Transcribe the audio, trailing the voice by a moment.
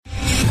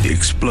The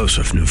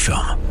explosive new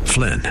film,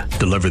 Flynn,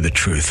 deliver the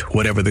truth,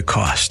 whatever the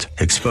cost,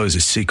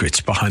 exposes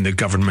secrets behind the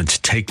government's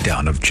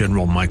takedown of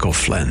General Michael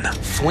Flynn.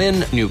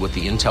 Flynn knew what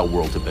the intel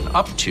world had been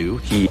up to.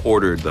 He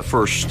ordered the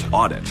first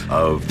audit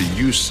of the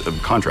use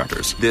of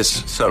contractors.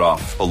 This set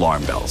off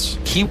alarm bells.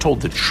 He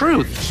told the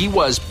truth. He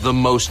was the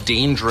most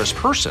dangerous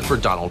person for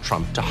Donald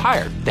Trump to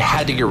hire. They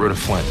had to get rid of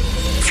Flynn.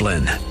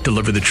 Flynn,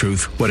 deliver the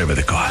truth, whatever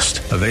the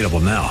cost. Available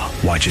now.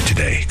 Watch it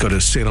today. Go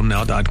to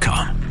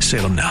salemnow.com.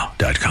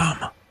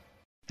 salemnow.com.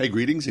 Hey,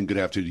 greetings and good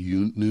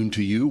afternoon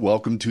to you.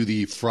 Welcome to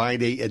the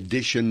Friday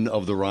edition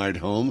of The Ride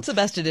Home. It's the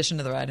best edition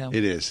of The Ride Home.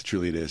 It is.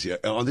 Truly it is. Yeah.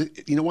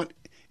 You know what?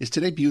 Is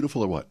today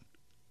beautiful or what?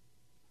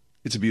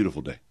 It's a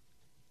beautiful day.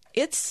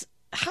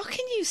 How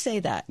can you say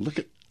that?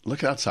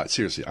 Look outside.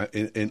 Seriously,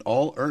 in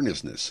all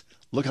earnestness,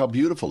 look how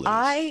beautiful it is.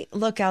 I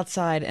look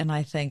outside and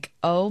I think,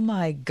 oh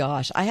my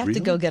gosh, I have to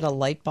go get a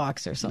light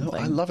box or something. No,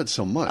 I love it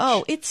so much.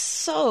 Oh, it's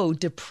so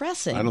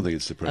depressing. I don't think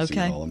it's depressing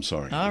at all. I'm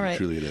sorry. All right.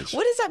 Truly it is.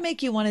 What does that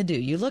make you want to do?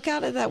 You look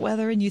out at that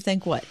weather and you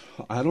think what?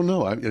 I don't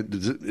know. It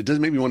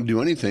doesn't make me want to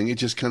do anything. It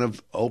just kind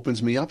of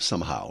opens me up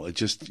somehow. It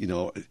just,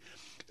 You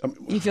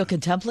feel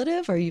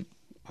contemplative or you?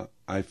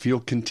 I feel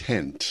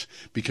content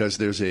because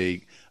there's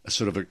a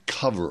sort of a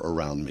cover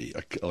around me,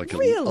 like a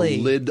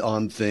lid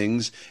on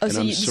things, and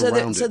I'm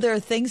surrounded. So there are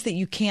things that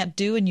you can't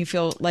do, and you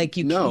feel like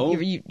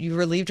you're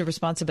relieved of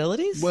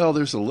responsibilities? Well,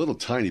 there's a little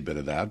tiny bit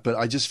of that, but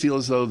I just feel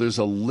as though there's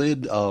a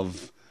lid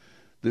of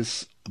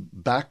this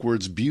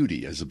backwards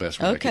beauty, is the best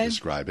way I can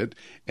describe it.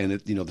 And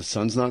the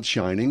sun's not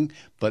shining,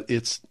 but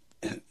it's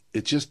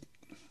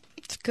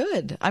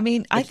good. I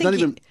mean, I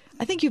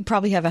think you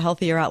probably have a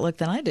healthier outlook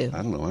than I do.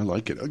 I don't know. I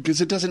like it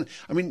because it doesn't.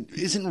 I mean,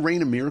 isn't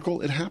rain a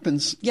miracle? It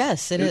happens.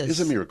 Yes, it is. It is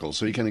a miracle.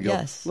 So you kind of go,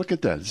 look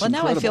at that. It's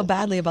incredible. Now I feel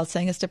badly about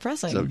saying it's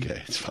depressing.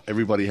 It's okay.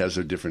 Everybody has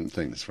their different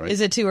things, right? Is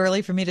it too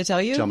early for me to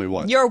tell you? Tell me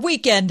what. Your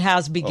weekend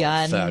has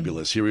begun. Oh,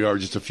 fabulous. Here we are,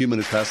 just a few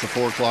minutes past the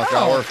 4 o'clock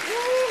hour.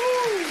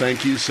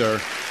 Thank you,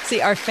 sir. See,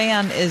 our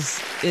fan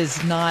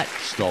is not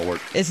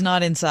stalwart. Is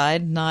not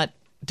inside, not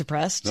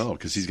depressed. No,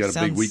 because he's got a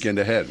big weekend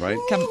ahead, right?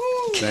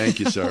 Thank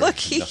you, sir. Look,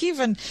 he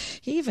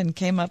even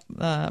came up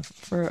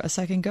for a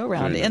second go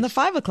round. In the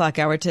 5 o'clock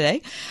hour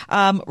today,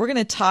 we're going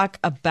to talk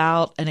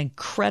about an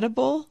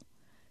incredible.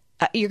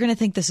 You're going to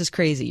think this is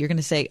crazy. You're going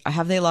to say,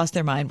 "Have they lost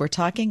their mind?" We're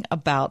talking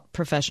about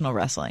professional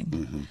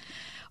wrestling,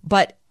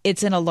 but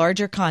it's in a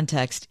larger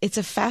context. It's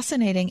a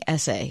fascinating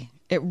essay.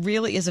 It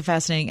really is a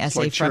fascinating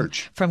essay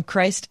from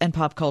Christ and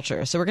pop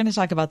culture. So we're going to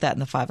talk about that in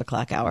the 5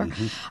 o'clock hour.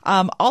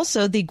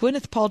 Also, the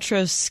Gwyneth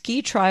Paltrow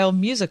ski trial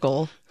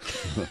musical.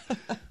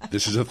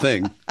 This is a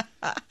thing.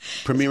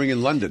 Premiering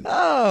in London.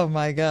 Oh,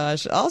 my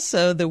gosh.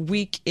 Also, the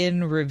Week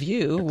in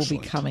Review will be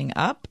coming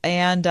up.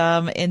 And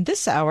in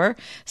this hour,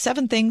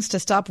 7 things to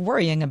stop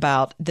worrying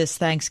about this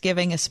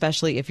Thanksgiving,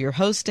 especially if you're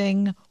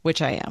hosting,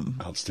 which I am.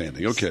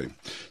 Outstanding. Okay.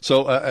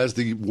 So as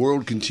the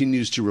world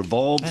continues to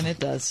revolve. And it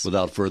does.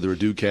 Without further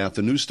ado, Kath,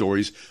 the news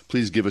stories,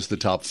 please give us the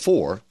top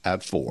 4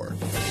 at 4.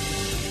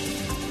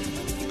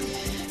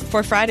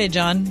 For Friday,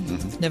 John,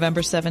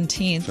 November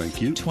 17th,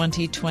 Thank you.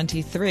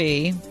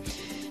 2023.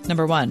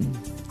 Number 1.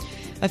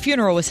 A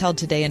funeral was held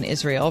today in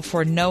Israel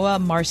for Noah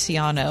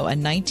Marciano, a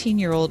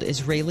 19-year-old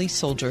Israeli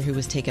soldier who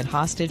was taken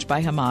hostage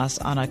by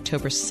Hamas on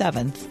October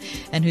 7th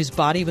and whose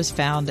body was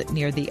found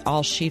near the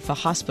Al-Shifa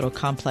hospital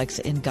complex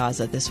in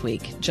Gaza this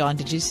week. John,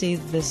 did you see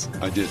this?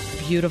 I did.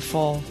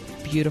 Beautiful,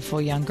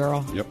 beautiful young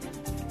girl. Yep.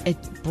 It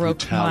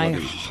broke my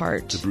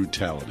heart. The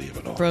brutality of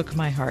it all. Broke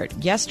my heart.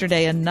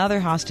 Yesterday,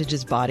 another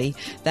hostage's body,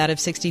 that of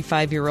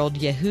 65-year-old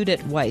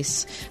Yehudit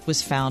Weiss,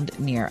 was found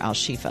near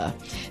Al-Shifa.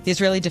 The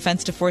Israeli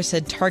Defense Force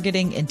said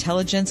targeting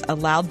intelligence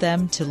allowed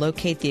them to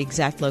locate the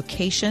exact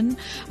location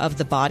of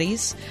the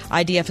bodies.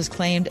 IDF has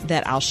claimed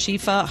that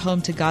Al-Shifa,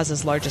 home to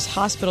Gaza's largest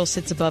hospital,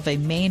 sits above a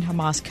main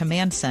Hamas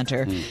command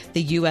center.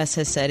 The U.S.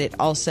 has said it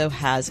also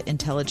has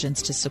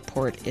intelligence to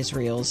support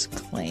Israel's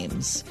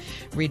claims.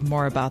 Read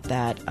more about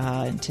that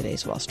in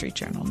today's Wall Street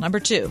Journal. Number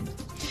 2.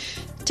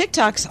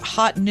 TikTok's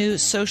hot new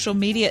social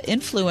media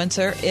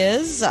influencer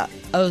is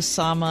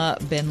Osama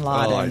bin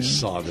Laden. Oh, I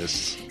saw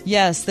this.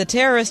 Yes, the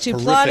terrorist who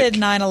plotted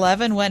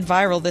 9/11 went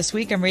viral this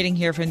week. I'm reading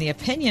here from the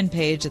opinion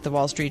page at the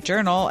Wall Street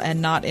Journal,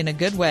 and not in a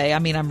good way. I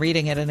mean, I'm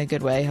reading it in a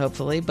good way,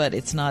 hopefully, but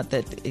it's not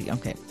that.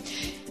 Okay.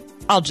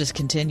 I'll just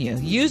continue.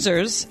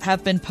 Users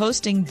have been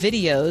posting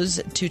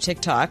videos to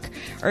TikTok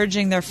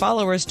urging their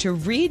followers to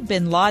read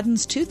bin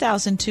Laden's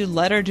 2002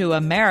 letter to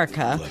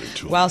America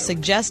while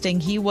suggesting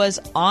he was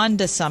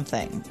onto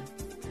something.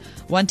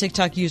 One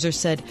TikTok user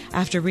said,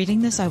 "After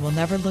reading this, I will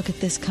never look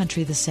at this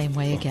country the same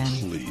way again."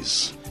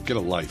 Please. Get a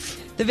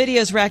life. The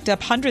videos racked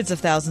up hundreds of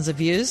thousands of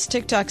views.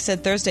 TikTok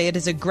said Thursday it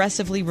is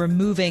aggressively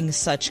removing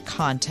such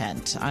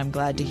content. I'm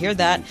glad to hear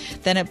that.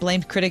 Then it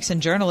blamed critics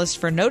and journalists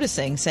for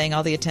noticing, saying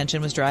all the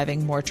attention was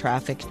driving more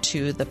traffic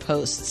to the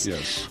posts.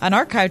 Yes. An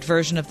archived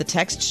version of the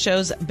text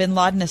shows bin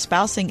Laden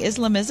espousing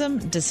Islamism,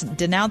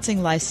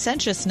 denouncing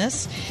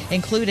licentiousness,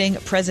 including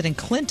President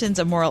Clinton's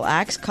immoral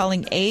acts,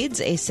 calling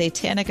AIDS a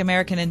satanic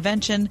American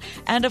invention,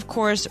 and, of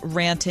course,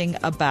 ranting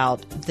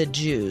about the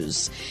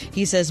Jews.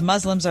 He says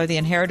Muslims are the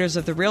inheritors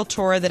of the real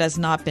Torah that has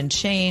not been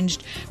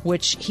changed,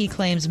 which he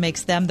claims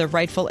makes them the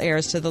rightful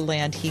heirs to the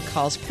land he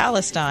calls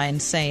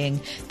Palestine,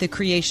 saying the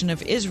creation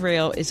of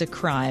Israel is a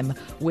crime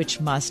which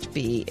must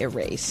be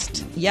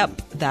erased.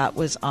 Yep, that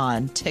was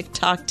on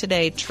TikTok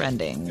today,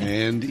 trending.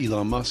 And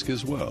Elon Musk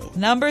as well.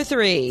 Number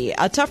 3,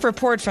 a tough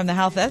report from the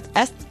House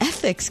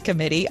Ethics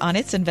Committee on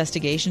its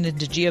investigation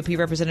into GOP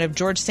Representative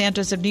George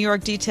Santos of New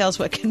York details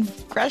what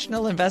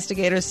congressional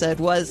investigators said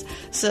was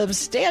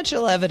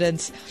substantial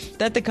evidence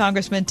that the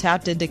congressman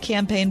tapped into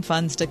campaign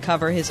funds to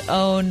cover his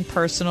own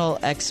personal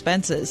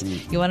expenses.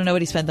 You want to know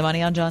what he spent the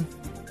money on, John?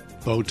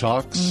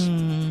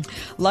 Botox.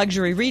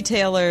 Luxury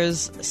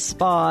retailers,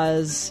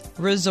 spas,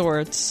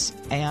 resorts,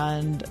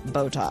 and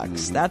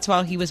Botox. That's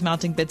while he was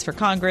mounting bids for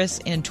Congress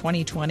in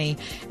 2020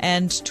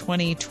 and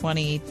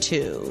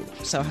 2022.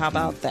 So how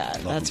about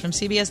that? That's from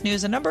CBS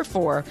News. And number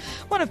 4,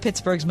 one of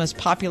Pittsburgh's most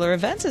popular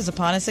events is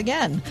upon us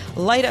again.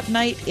 Light Up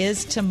Night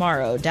is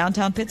tomorrow.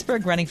 Downtown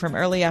Pittsburgh, running from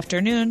early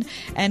afternoon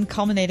and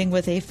culminating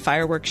with a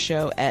fireworks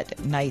show at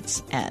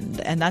night's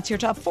end. And that's your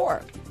top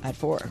 4 at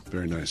 4.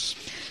 Very nice.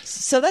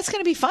 So that's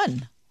going to be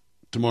fun.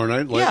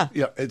 Tomorrow night?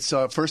 Yeah. It's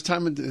first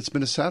time it's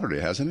been a Saturday,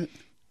 hasn't it?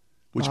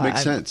 Which Well,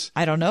 makes sense.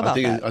 I don't know about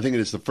that. I think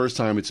it is the first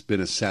time it's been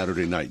a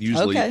Saturday night.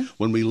 Usually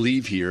when we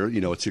leave here, at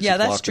 6 o'clock,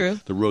 that's true.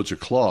 The roads are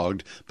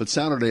clogged. But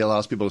Saturday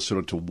allows people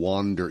to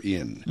wander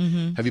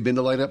in. Have you been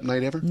to Light Up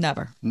Night ever?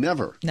 Never.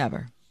 Never?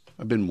 Never.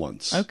 I've been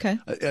once. Okay.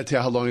 I'll tell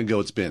you how long ago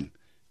it's been.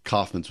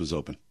 Kaufman's was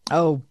open.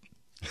 Oh.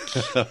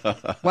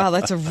 Wow,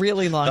 that's a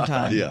really long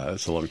time. Yeah,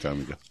 that's a long time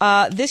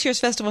ago. This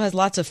year's festival has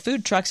lots of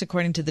food trucks,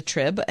 according to the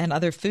Trib, and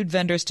other food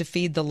vendors to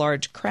feed the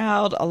large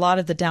crowd. A lot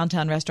of the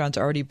downtown restaurants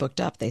are already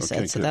booked up, they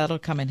said, so good. that'll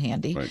come in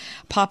handy. Right.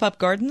 Pop-up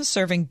gardens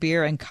serving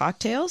beer and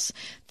cocktails.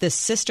 The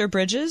Sister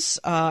Bridges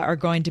are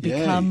going to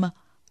become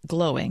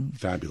glowing.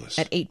 Fabulous.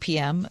 At 8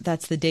 p.m.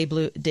 That's the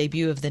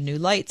debut of the new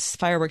lights.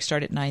 Fireworks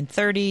start at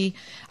 9:30.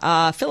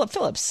 Philip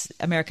Phillips,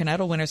 American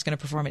Idol winner, is going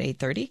to perform at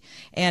 8:30.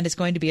 And it's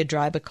going to be a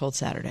dry but cold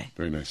Saturday.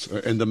 Very nice.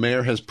 And the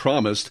mayor has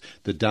promised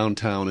that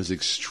downtown is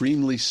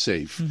extremely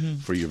safe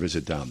for your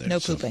visit down there.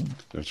 No pooping.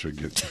 That's very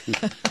good.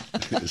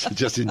 Is it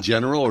just in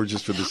general or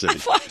just for the city?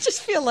 Well, I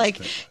just feel like,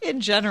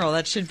 in general,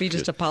 that should be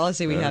just a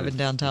policy we have in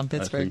downtown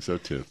Pittsburgh. I think so,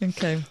 too.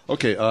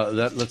 Okay.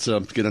 Let's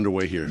get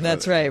underway here.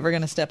 That's right. We're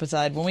going to step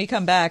aside. When we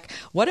come back,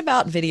 what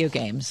about video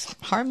games?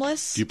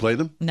 Harmless? Do you play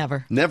them?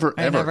 Never. Never,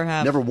 I ever? never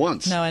have. Never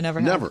once? No, I never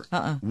have.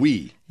 Never?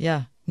 We?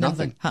 Yeah.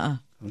 Nothing?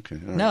 Okay.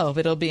 All right. No, but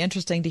it'll be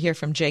interesting to hear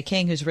from Jay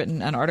King, who's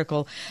written an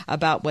article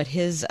about what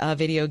his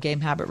video game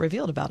habit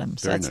revealed about him.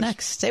 So Very that's nice.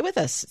 next. Stay with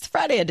us. It's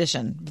Friday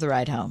edition of The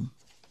Ride Home.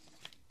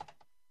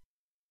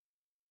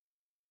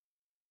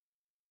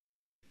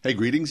 Hey,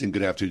 greetings and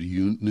good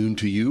afternoon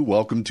to you.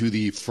 Welcome to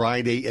the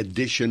Friday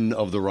edition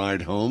of The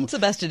Ride Home. It's the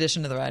best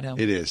edition of The Ride Home.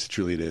 It is.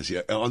 Truly it is.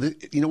 Yeah.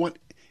 You know what?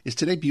 Is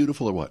today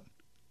beautiful or what?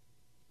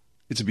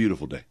 It's a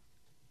beautiful day.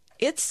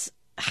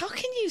 How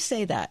can you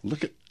say that?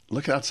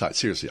 Look outside.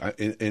 Seriously,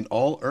 in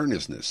all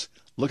earnestness,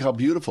 look how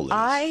beautiful it is.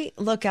 I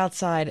look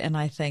outside and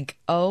I think,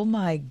 oh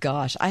my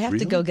gosh, I have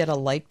to go get a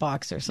light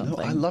box or something.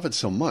 No, I love it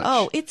so much.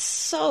 Oh, it's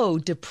so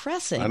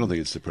depressing. I don't think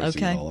it's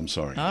depressing at all. I'm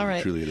sorry. All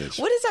right. Truly it is.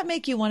 What does that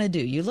make you want to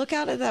do? You look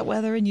out at that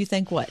weather and you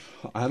think what?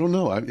 I don't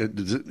know.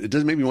 It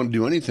doesn't make me want to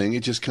do anything.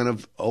 It just kind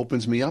of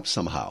opens me up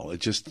somehow. It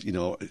just,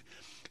 You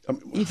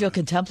feel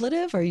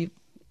contemplative, or you?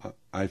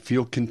 I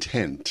feel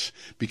content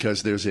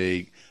because there's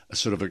a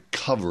sort of a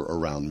cover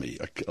around me,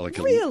 a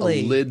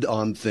lid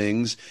on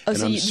things,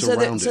 and I'm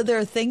surrounded. So there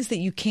are things that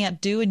you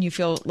can't do, and you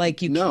feel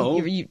like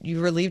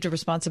you're relieved of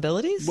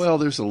responsibilities? Well,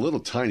 there's a little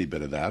tiny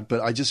bit of that,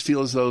 but I just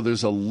feel as though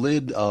there's a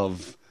lid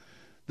of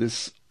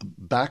this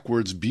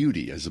backwards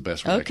beauty, is the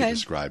best way I can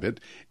describe it.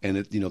 And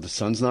the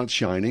sun's not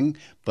shining,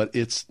 but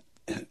it's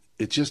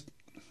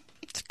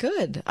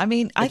good. I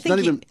mean,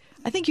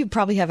 I think you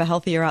probably have a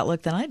healthier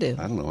outlook than I do.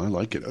 I don't know. I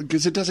like it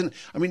because it doesn't.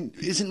 I mean,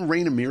 isn't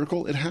rain a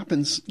miracle? It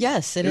happens.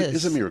 Yes, it is. It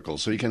is a miracle.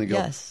 So you kind of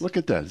go, look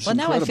at that. It's well,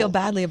 incredible. Now I feel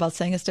badly about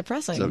saying it's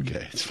depressing. It's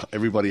okay. It's fine.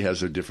 Everybody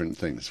has their different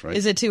things, right?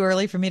 Is it too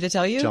early for me to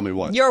tell you? Tell me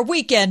what. Your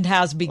weekend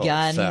has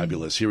begun. Oh,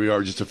 fabulous. Here we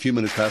are, just a few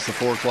minutes past the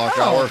 4 o'clock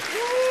hour.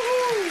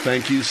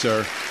 Thank you,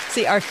 sir.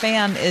 See, our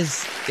fan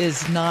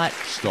is not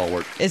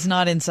stalwart. Is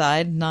not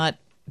inside, not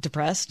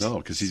depressed. No,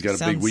 because he's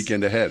got a big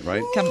weekend ahead,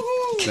 right?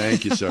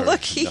 Thank you, sir. Look,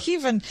 he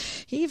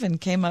even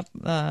came up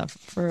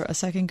for a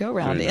second go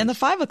round. In the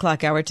 5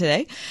 o'clock hour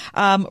today,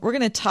 we're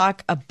going to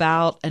talk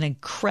about an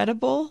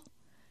incredible.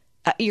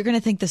 You're going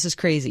to think this is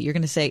crazy. You're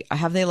going to say,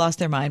 "Have they lost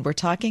their mind?" We're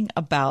talking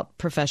about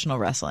professional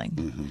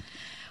wrestling,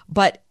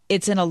 but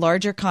it's in a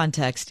larger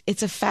context.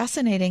 It's a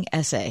fascinating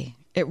essay.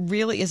 It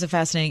really is a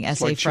fascinating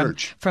essay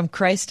from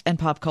Christ and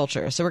pop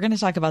culture. So we're going to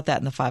talk about that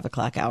in the 5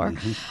 o'clock hour.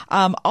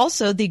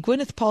 Also, the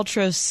Gwyneth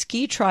Paltrow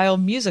ski trial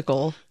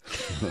musical.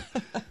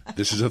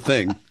 This is a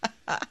thing.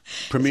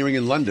 Premiering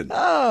in London.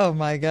 Oh,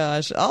 my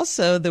gosh.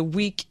 Also, the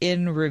Week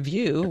in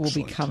Review will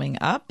be coming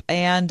up.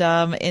 And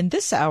in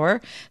this hour,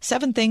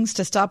 7 things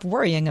to stop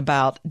worrying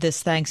about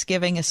this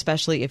Thanksgiving,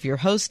 especially if you're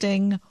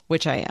hosting,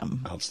 which I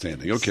am.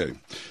 Outstanding. Okay.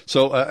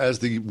 So as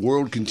the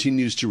world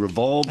continues to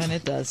revolve. And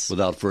it does.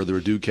 Without further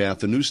ado, Kath,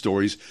 the news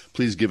stories,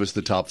 please give us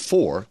the top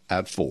 4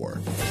 at 4.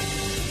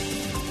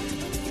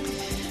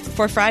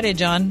 For Friday,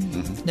 John,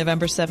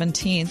 November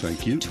 17th,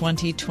 Thank you.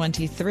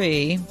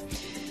 2023.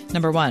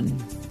 Number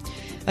 1.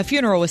 A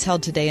funeral was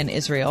held today in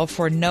Israel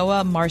for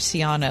Noah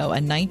Marciano, a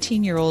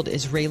 19-year-old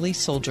Israeli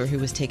soldier who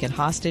was taken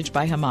hostage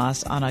by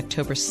Hamas on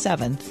October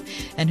 7th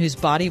and whose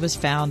body was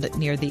found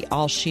near the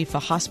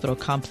Al-Shifa hospital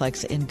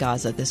complex in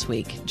Gaza this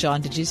week. John,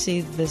 did you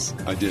see this?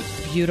 I did.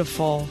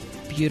 Beautiful,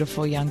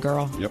 beautiful young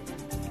girl. Yep.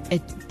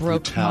 It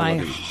broke my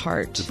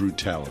heart. The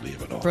brutality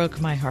of it all.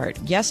 Broke my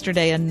heart.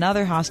 Yesterday,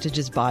 another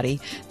hostage's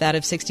body, that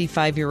of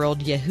 65-year-old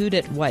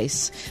Yehudit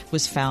Weiss,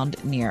 was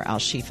found near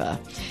Al-Shifa.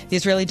 The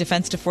Israeli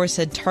Defense Force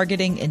said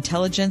targeting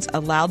intelligence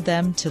allowed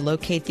them to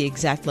locate the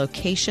exact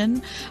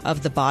location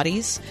of the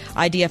bodies.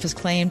 IDF has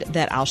claimed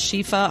that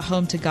Al-Shifa,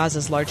 home to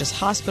Gaza's largest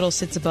hospital,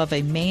 sits above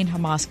a main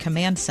Hamas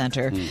command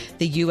center.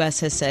 The U.S.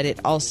 has said it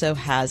also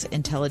has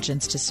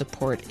intelligence to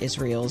support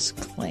Israel's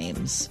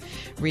claims.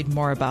 Read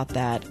more about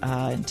that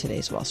in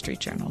today's Wall Street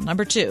Journal.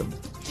 Number 2.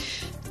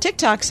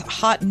 TikTok's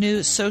hot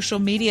new social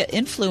media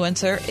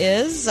influencer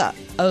is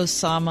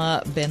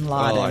Osama bin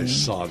Laden. Oh, I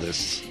saw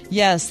this.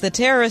 Yes, the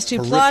terrorist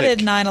who plotted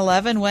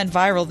 9/11 went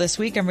viral this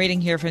week. I'm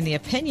reading here from the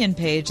opinion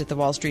page at the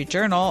Wall Street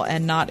Journal,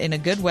 and not in a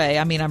good way.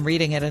 I mean, I'm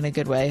reading it in a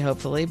good way,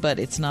 hopefully, but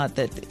it's not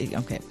that...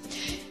 Okay.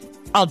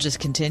 I'll just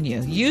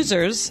continue.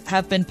 Users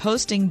have been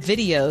posting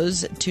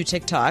videos to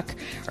TikTok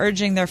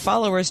urging their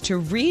followers to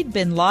read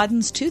bin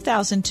Laden's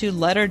 2002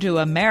 letter to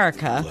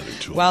America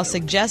while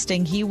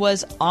suggesting he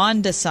was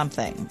onto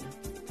something.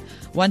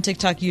 One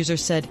TikTok user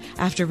said,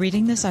 "After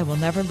reading this, I will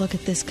never look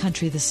at this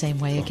country the same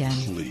way again."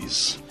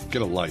 Please,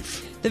 get a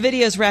life. The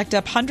videos racked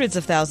up hundreds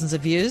of thousands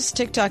of views.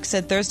 TikTok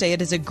said Thursday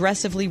it is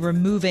aggressively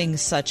removing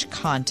such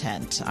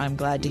content. I'm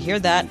glad to hear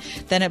that.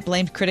 Then it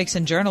blamed critics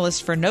and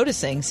journalists for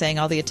noticing, saying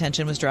all the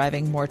attention was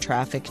driving more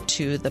traffic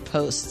to the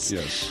posts.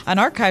 Yes. An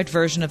archived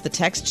version of the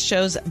text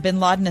shows bin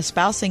Laden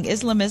espousing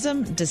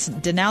Islamism,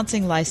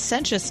 denouncing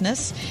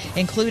licentiousness,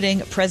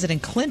 including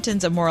President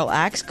Clinton's immoral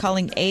acts,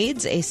 calling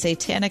AIDS a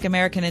satanic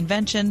American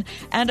invention,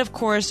 and, of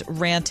course,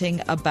 ranting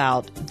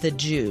about the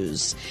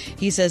Jews.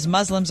 He says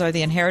Muslims are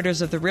the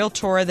inheritors of the real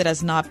Torah that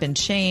has not been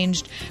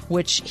changed,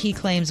 which he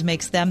claims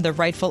makes them the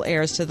rightful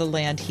heirs to the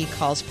land he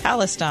calls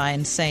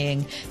Palestine,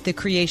 saying the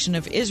creation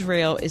of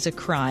Israel is a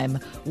crime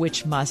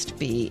which must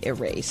be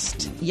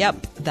erased.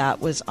 Yep,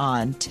 that was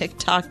on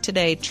TikTok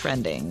today,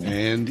 trending.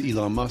 And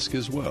Elon Musk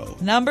as well.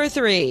 Number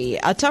 3,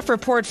 a tough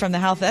report from the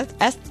House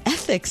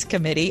Ethics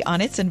Committee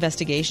on its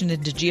investigation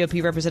into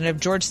GOP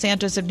Representative George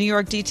Santos of New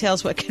York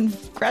details what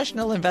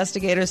congressional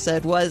investigators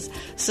said was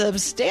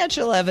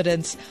substantial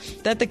evidence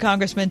that the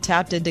congressman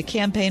tapped into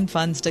campaign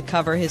funds to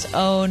cover his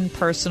own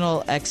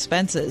personal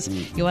expenses.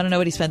 You want to know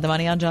what he spent the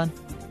money on, John?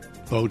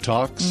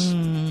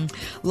 Botox.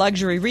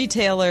 Luxury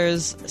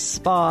retailers,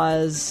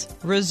 spas,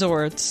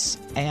 resorts,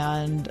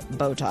 and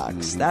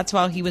Botox. That's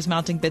while he was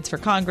mounting bids for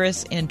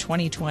Congress in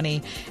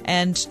 2020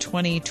 and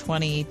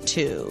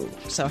 2022.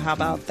 So how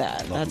about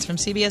that? That's from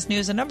CBS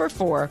News. And number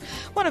 4,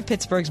 one of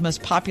Pittsburgh's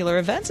most popular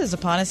events is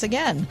upon us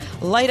again.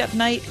 Light Up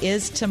Night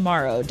is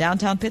tomorrow.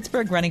 Downtown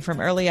Pittsburgh, running from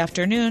early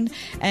afternoon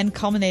and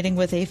culminating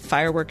with a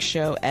fireworks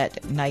show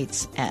at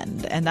night's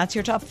end. And that's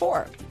your top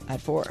 4 at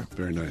 4.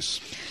 Very nice.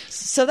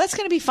 So that's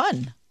going to be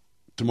fun.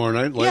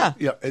 Tomorrow night?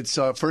 Yeah. It's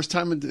first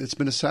time it's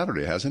been a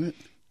Saturday, hasn't it?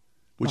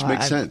 Which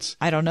makes sense.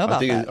 I don't know about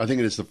that. I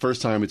think it's the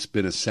first time it's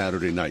been a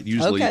Saturday night.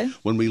 Usually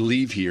when we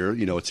leave here, at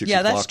 6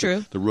 o'clock, that's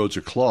true. The roads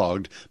are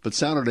clogged. But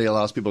Saturday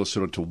allows people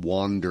to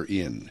wander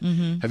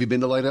in. Have you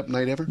been to Light Up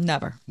Night ever?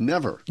 Never.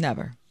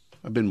 Never?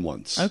 I've been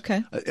once.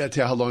 Okay. I'll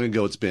tell you how long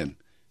ago it's been.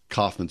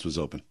 Kaufman's was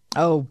open.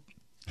 Oh,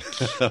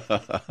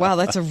 wow,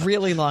 that's a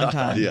really long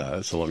time. Yeah,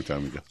 that's a long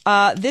time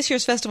ago. This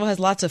year's festival has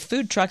lots of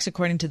food trucks,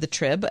 according to the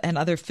Trib, and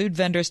other food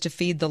vendors to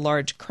feed the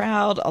large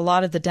crowd. A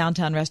lot of the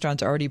downtown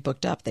restaurants are already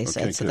booked up, they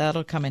said, so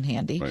that'll come in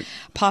handy. Right.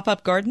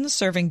 Pop-up gardens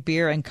serving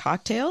beer and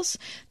cocktails.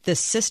 The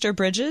Sister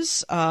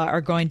Bridges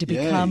are going to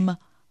become...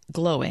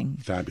 glowing.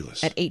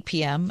 Fabulous. At 8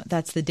 p.m.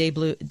 That's the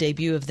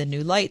debut of the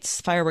new lights.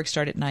 Fireworks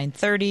start at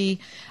 9:30.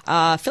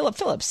 Philip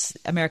Phillips,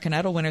 American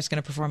Idol winner, is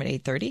going to perform at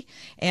 8:30.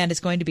 And it's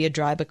going to be a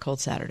dry but cold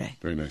Saturday.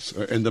 Very nice.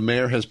 And the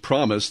mayor has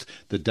promised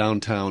that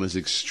downtown is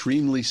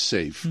extremely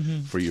safe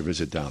for your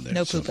visit down there.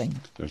 No pooping.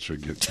 That's very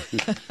good.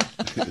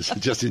 Is it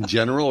just in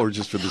general or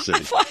just for the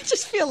city? I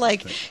just feel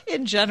like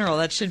in general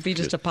that should be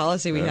just a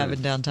policy we have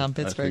in downtown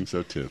Pittsburgh. I think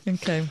so too.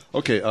 Okay.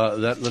 Okay,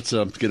 let's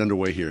get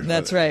underway here.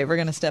 That's right. We're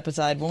going to step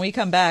aside. When we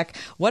come back, back.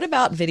 What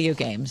about video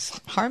games?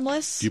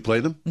 Harmless? Do you play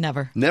them?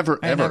 Never. Never,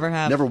 I ever. never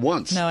have. Never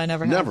once. No, I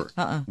never have. Never.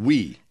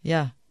 Wii.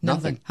 Yeah.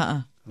 Nothing.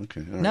 Okay.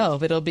 All right. No,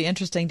 but it'll be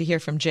interesting to hear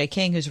from Jay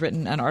King, who's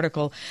written an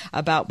article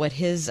about what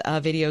his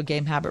video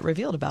game habit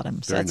revealed about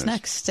him. So that's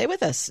next. Stay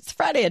with us. It's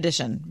Friday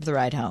edition of The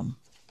Ride Home.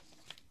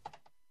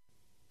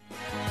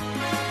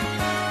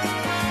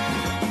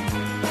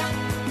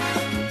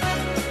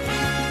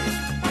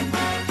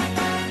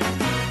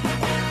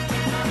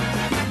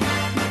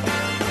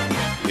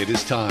 It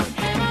is time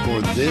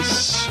for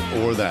This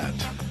or That.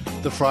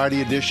 The Friday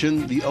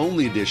edition, the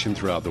only edition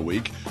throughout the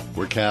week,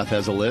 where Kath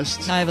has a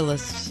list. I have a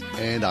list.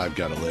 And I've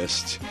got a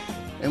list.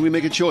 And we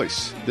make a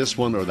choice, this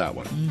one or that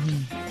one.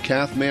 Mm-hmm.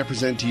 Kath, may I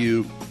present to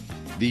you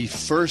the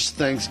first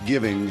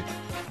Thanksgiving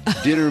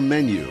dinner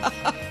menu?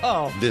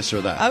 This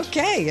or that.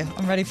 Okay,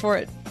 I'm ready for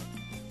it.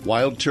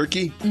 Wild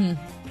turkey,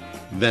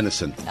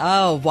 venison.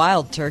 Oh,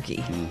 wild turkey.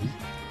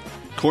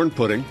 Mm-hmm. Corn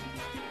pudding,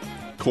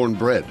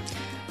 cornbread.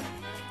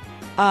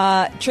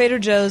 Trader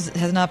Joe's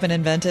has not been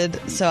invented,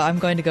 so I'm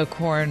going to go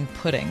corn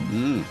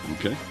pudding.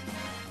 Okay.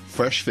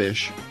 Fresh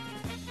fish,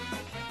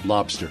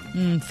 lobster.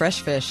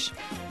 Fresh fish.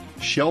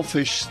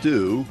 Shellfish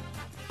stew,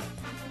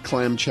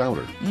 clam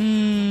chowder.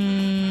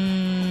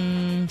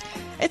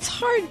 It's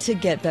hard to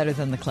get better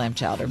than the clam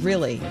chowder,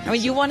 really. I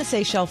mean, you want to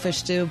say shellfish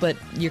stew, but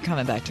you're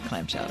coming back to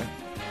clam chowder.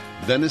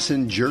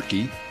 Venison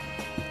jerky,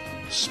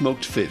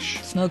 smoked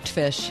fish. Smoked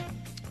fish.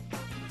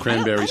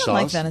 Cranberry sauce. I don't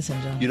like venison,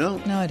 John. You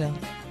don't? No, I don't.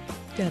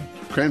 Good.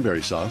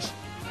 Cranberry sauce.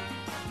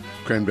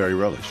 Cranberry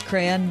relish.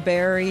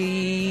 Cranberry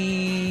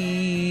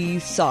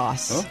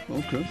sauce. Oh,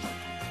 okay.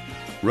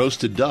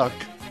 Roasted duck.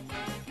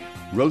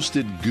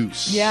 Roasted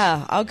goose.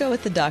 Yeah, I'll go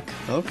with the duck.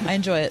 Okay. I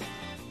enjoy it.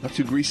 Not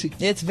too greasy?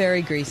 It's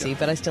very greasy,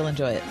 but I still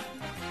enjoy it.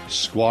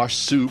 Squash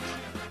soup.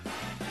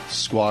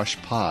 Squash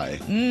pie.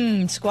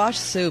 Squash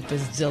soup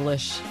is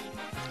delish.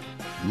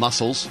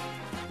 Mussels.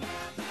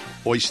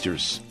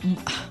 Oysters.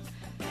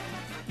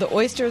 The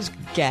oysters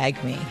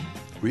gag me.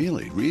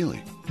 Really?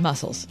 Really?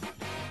 Mussels.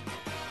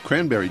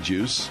 Cranberry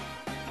juice.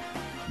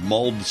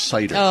 Mulled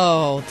cider.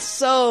 Oh,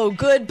 so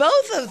good.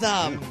 Both of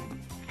them.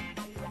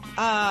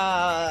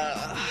 All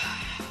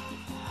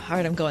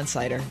right, I'm going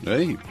cider.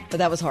 Hey. But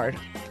that was hard.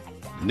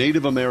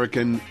 Native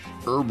American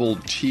herbal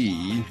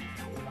tea.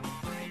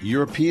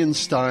 European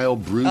style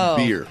brewed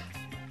beer.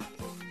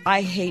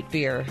 I hate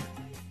beer.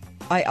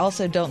 I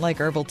also don't like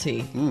herbal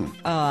tea.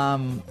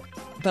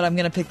 But I'm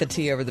going to pick the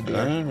tea over the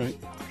beer. All right.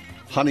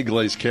 Honey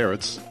glazed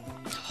carrots.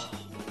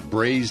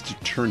 Braised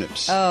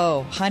turnips.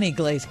 Oh, honey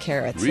glazed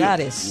carrots. Really? That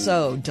is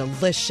so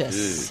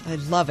delicious. I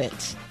love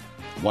it.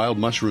 Wild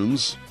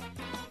mushrooms.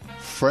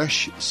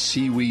 Fresh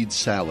seaweed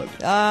salad.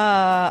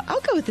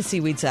 I'll go with the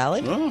seaweed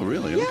salad. Oh,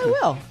 really? Yeah, Okay. I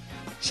will.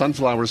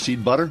 Sunflower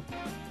seed butter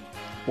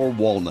or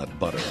walnut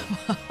butter?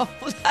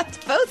 That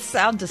both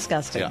sound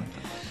disgusting. Yeah.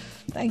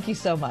 Thank you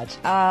so much.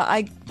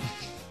 I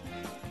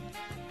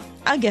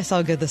guess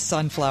I'll go the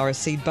sunflower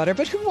seed butter,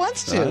 but who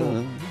wants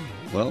to?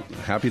 Well,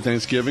 happy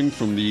Thanksgiving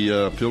from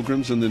the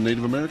Pilgrims and the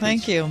Native Americans.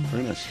 Thank you.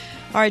 Very nice.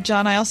 All right,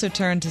 John, I also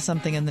turned to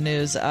something in the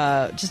news.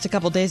 Just a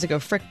couple days ago,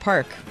 Frick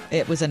Park,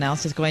 it was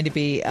announced, is going to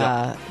be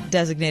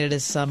designated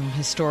as some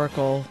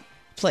historical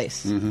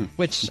place,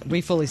 which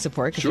we fully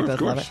support because we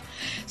both love it.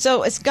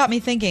 So it's got me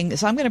thinking.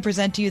 So I'm going to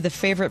present to you the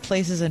favorite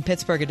places in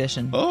Pittsburgh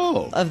edition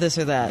of This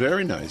or That.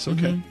 Very nice.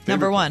 Okay.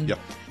 Number one, yeah.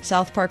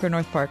 South Park or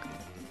North Park?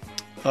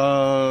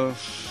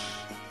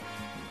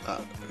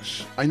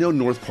 I know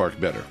North Park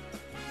better.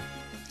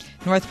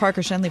 North Park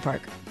or Shenley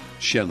Park?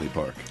 Shenley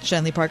Park.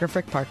 Shenley Park or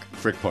Frick Park?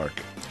 Frick Park.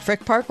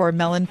 Frick Park or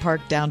Mellon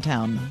Park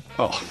downtown?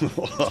 Oh.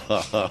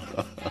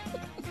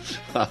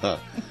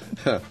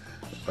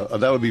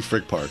 That would be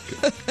Frick Park.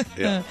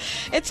 Yeah.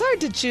 It's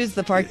hard to choose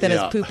the park that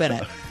has poop in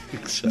it.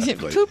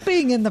 Exactly.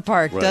 Pooping in the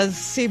park does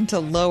seem to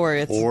lower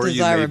its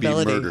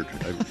desirability. Or you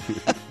may be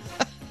murdered.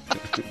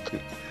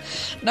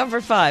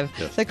 Number 5,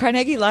 Yes. the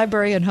Carnegie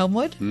Library in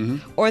Homewood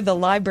or the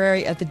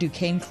library at the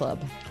Duquesne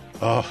Club?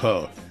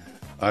 Oh,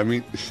 I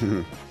mean,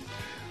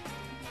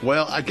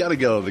 well, I got to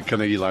go to the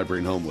Carnegie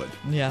Library in Homewood.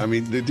 Yeah. I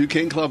mean, the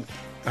Duquesne Club,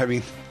 I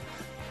mean,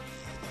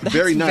 That's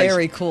very nice.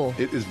 Very cool.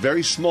 It is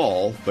very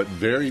small, but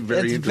very,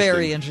 very It's interesting.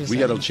 very interesting.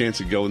 We had a chance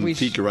to go and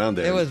peek around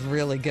there. It was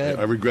really good.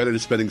 I regretted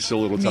spending so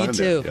little Me time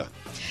too. there.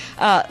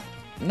 Yeah.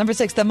 Number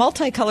 6, the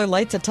multicolored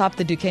lights atop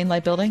the Duquesne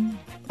Light Building.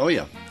 Oh,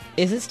 yeah.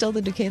 Is it still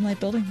the Duquesne Light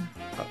Building?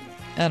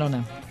 I don't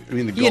know. I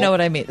mean, You know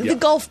what I mean. Yeah. The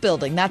Golf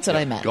Building. That's what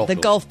I meant. The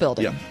Golf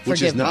Building. Yeah. Which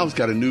Forgive is now me. it's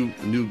got a new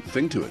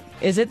thing to it.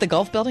 Is it the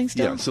Golf Building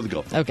still? Yeah, still the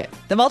Golf Building. Okay.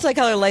 The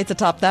multicolored lights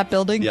atop that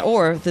building Yeah.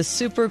 or the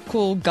super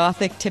cool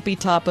Gothic tippy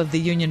top of the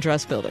Union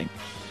Dress Building?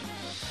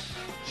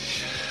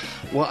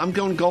 Well, I'm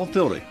going Golf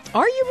Building.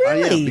 Are you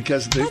really? I am,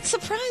 because that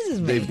surprises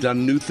me. They've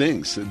done new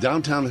things.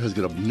 Downtown has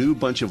got a new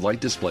bunch of light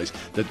displays.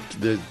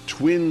 The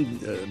twin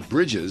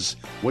bridges.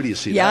 What do you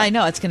see? Yeah, that? I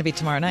know. It's going to be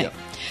tomorrow night.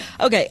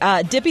 Okay.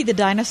 Dippy the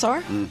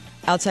dinosaur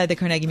outside the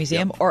Carnegie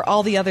Museum or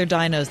all the other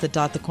dinos that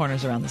dot the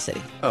corners around the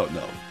city? Oh,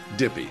 no.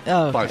 Dippy.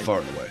 Oh, okay. By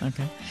far and away.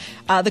 Okay.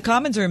 The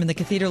Commons Room in the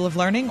Cathedral of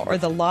Learning or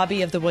the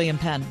lobby of the William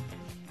Penn?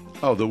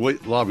 Oh, the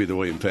lobby of the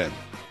William Penn.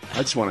 I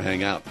just want to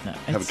hang out,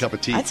 have a cup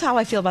of tea. That's how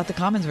I feel about the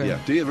Commons Room. Yeah,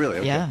 do you really?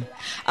 Okay.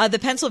 Yeah. The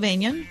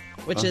Pennsylvanian,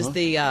 which is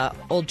the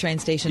old train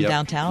station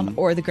downtown,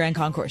 or the Grand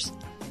Concourse.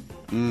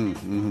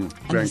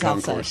 Grand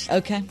Concourse.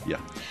 Okay.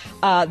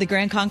 Yeah. The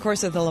Grand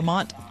Concourse or the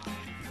Lamont?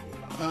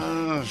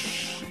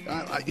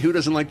 Who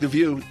doesn't like the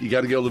view? You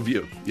got to go to the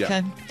view. Yeah.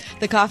 Okay.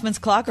 The Kaufman's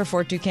Clock or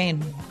Fort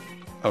Duquesne?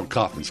 Oh,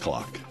 Kaufman's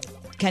Clock.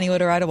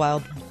 Kennywood or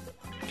Idlewild?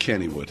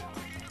 Kennywood.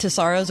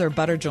 Tesaros or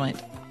Butter Joint?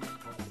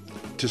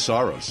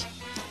 Tesaros.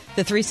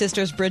 The Three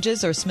Sisters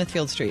Bridges or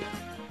Smithfield Street?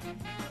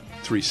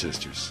 Three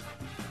Sisters.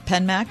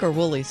 Penn Mac or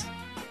Woolies?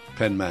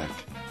 Penn Mac.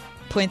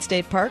 Point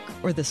State Park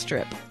or the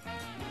Strip?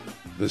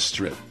 The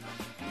Strip.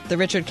 The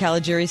Richard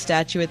Caligari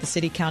statue at the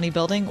City County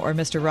Building or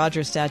Mr.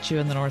 Rogers statue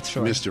in the North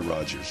Shore? Mr.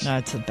 Rogers. No,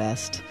 it's the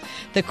best.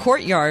 The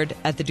Courtyard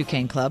at the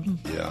Duquesne Club?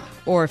 Yeah.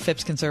 Or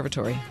Phipps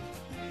Conservatory?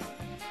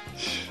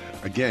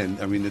 Again,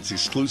 I mean, it's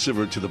exclusive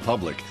or to the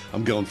public.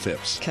 I'm going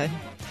Phipps. Okay.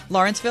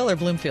 Lawrenceville or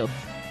Bloomfield?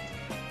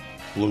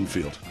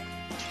 Bloomfield.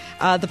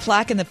 The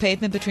plaque in the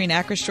pavement between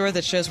Acrisure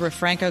that shows where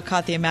Franco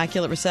caught the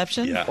Immaculate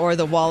Reception? Yeah. Or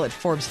the wall at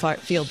Forbes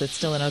Field that's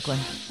still in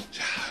Oakland?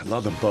 I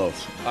love them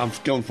both. I'm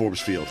going Forbes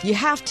Field. You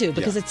have to,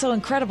 because Yeah. it's so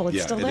incredible. It's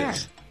Yeah, still it there.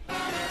 is.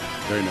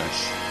 Very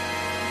nice.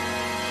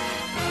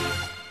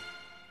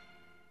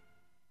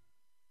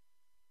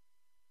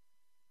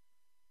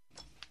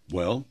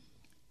 Well,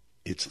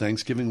 it's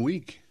Thanksgiving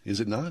week, is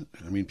it not?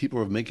 I mean, people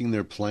are making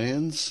their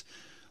plans,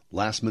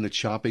 last-minute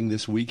shopping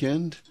this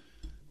weekend.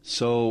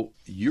 So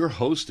you're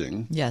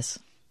hosting. Yes.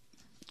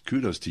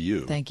 Kudos to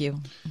you. Thank you.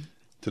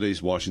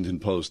 Today's Washington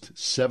Post,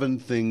 7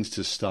 things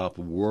to stop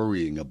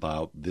worrying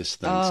about this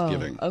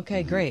Thanksgiving. Oh,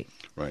 okay, great.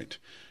 Right.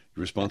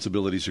 Your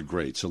responsibilities are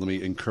great. So let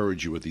me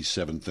encourage you with these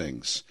 7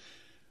 things.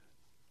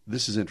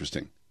 This is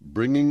interesting.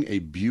 Bringing a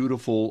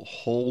beautiful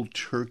whole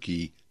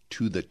turkey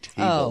to the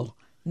table. Oh,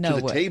 no to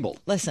the way. table.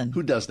 Listen.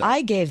 Who does that?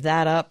 I gave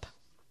that up.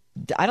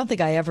 I don't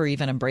think I ever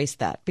even embraced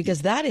that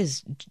because that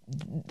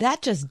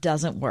just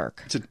doesn't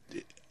work.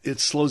 It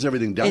slows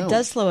everything down. It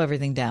does slow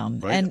everything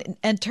down. Right.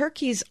 And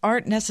turkeys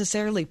aren't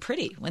necessarily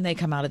pretty when they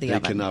come out of the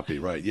oven. They cannot be,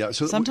 right. Yeah.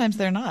 So sometimes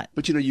they're not.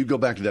 But, you go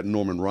back to that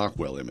Norman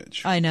Rockwell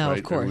image. I know, right?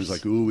 of course. Everyone's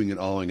like oohing and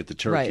awing at the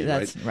turkey, right?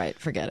 That's right.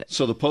 Forget it.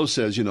 So the Post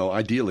says,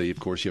 ideally,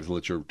 of course, you have to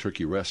let your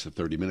turkey rest for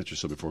 30 minutes or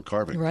so before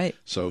carving. Right.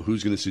 So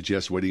who's going to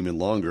suggest waiting even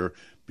longer?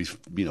 The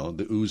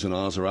oohs and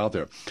ahs are out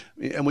there.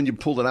 And when you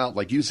pull it out,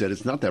 like you said,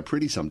 it's not that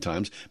pretty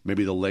sometimes.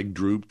 Maybe the leg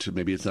drooped.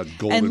 Maybe it's not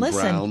golden and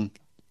listen, brown.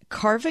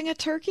 Carving a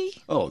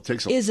turkey it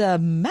takes is a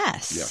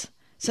mess. Yeah.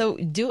 So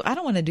I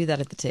don't want to do that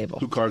at the table.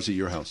 Who carves at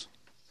your house?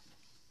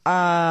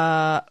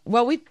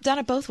 Well, we've done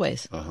it both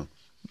ways. Uh-huh.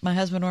 My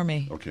husband or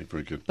me. Okay,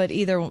 very good. But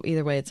either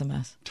way, it's a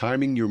mess.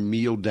 Timing your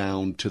meal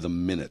down to the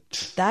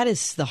minute. That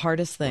is the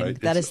hardest thing.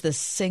 Right. That is the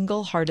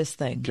single hardest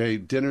thing. Okay,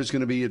 dinner's going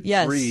to be at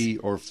Yes. 3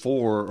 or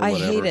 4 or I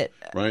whatever. hate it.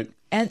 Right?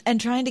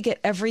 And trying to get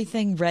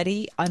everything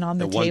ready and on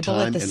the At one table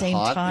time at the and same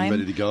hot time.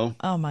 and ready to go?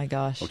 Oh my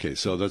gosh. Okay,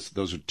 so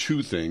those are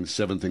 2 things,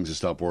 7 things to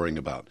stop worrying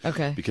about.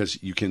 Okay.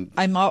 Because you can.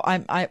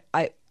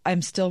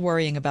 I'm still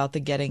worrying about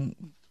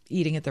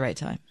eating at the right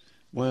time.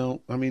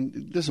 Well, I mean,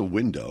 there's a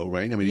window,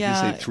 right? I mean, Yeah.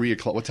 you can say 3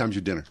 o'clock. What time's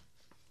your dinner?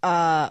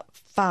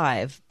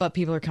 5, but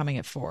people are coming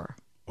at 4.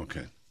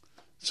 Okay.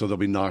 So they'll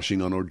be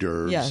noshing on hors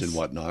d'oeuvres Yes. and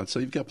whatnot. So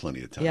you've got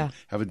plenty of time. Yeah.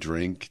 Have a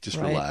drink, just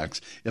Right.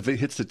 relax. If it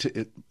hits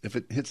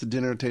the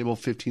dinner table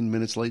 15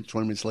 minutes late,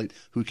 20 minutes late,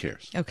 who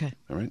cares? Okay.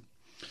 All right.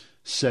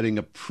 Setting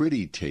a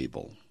pretty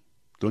table.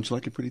 Don't you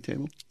like a pretty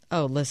table?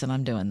 Oh, listen,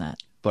 I'm doing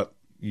that. But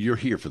you're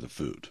here for the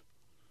food.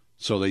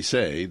 So they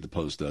say, the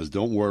Post does,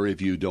 don't worry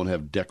if you don't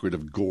have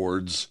decorative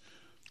gourds.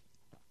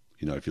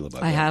 You know how I feel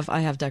about that.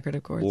 I have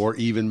decorative gourds. Or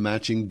even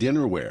matching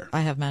dinnerware.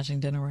 I have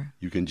matching dinnerware.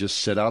 You can just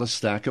set out a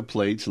stack of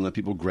plates and let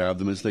people grab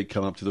them as they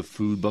come up to the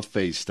food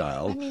buffet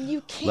style. I mean,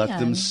 you can. Let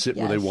them sit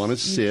where they Yes, want to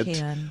you sit,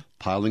 can.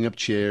 piling up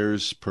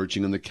chairs,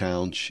 perching on the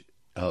couch,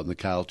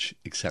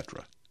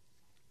 etc.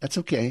 That's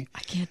okay.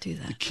 I can't do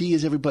The that. key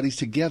is everybody's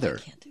together.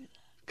 I can't do that.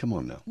 Come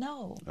on now. No,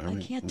 All I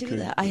right, can't do okay.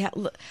 that.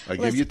 I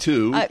gave you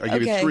 2. I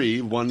gave you 3.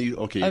 1 you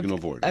can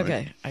avoid. Right?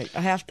 Okay, I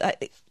have to.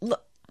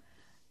 Look,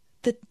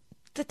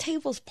 the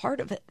table's part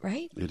of it,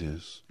 right? It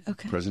is.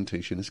 Okay.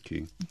 Presentation is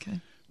key.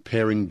 Okay.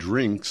 Pairing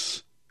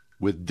drinks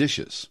with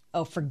dishes.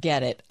 Oh,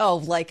 forget it. Oh,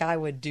 like I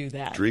would do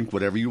that. Drink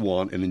whatever you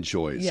want and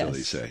enjoy it, so Yes.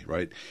 they say,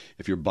 right?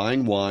 If you're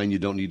buying wine, you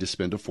don't need to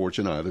spend a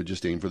fortune either.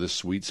 Just aim for the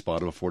sweet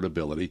spot of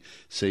affordability.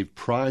 Save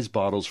prize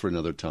bottles for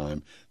another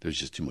time. There's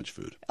just too much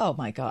food. Oh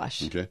my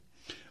gosh. Okay?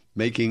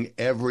 Making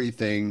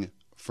everything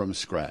from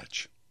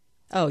scratch.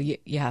 Oh, you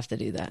have to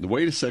do that.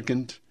 Wait a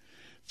second.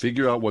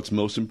 Figure out what's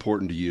most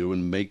important to you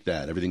and make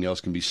that. Everything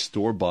else can be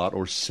store-bought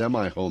or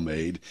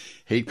semi-homemade.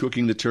 Hate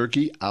cooking the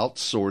turkey?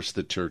 Outsource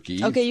the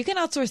turkey. Okay, you can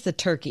outsource the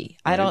turkey.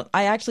 Right.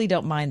 I actually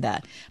don't mind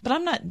that. But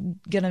I'm not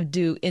going to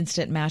do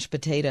instant mashed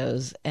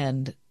potatoes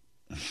and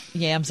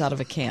yams out of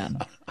a can.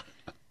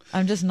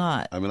 I'm just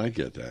not. I mean, I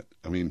get that.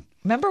 I mean,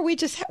 Remember, we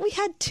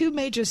had 2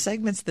 major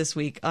segments this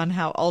week on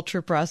how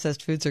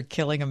ultra-processed foods are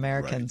killing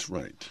Americans.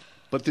 right.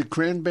 But the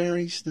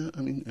cranberries, no,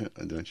 I mean,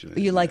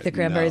 you like the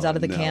cranberries out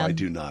of the can? No, I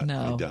do not.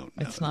 No, I don't.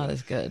 No, it's not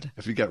as good.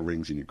 If you got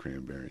rings in your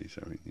cranberries,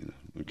 I mean,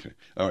 okay.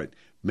 All right.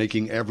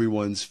 Making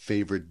everyone's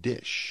favorite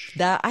dish.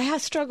 That I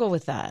struggle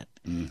with that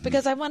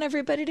because I want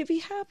everybody to be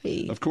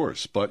happy. Of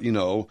course, but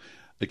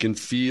it can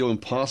feel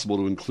impossible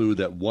to include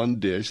that one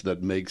dish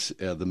that makes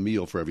the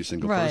meal for every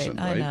single person,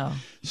 right? I know.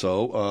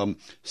 So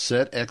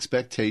set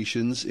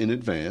expectations in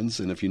advance,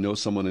 and if you know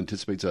someone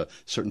anticipates a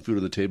certain food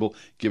on the table,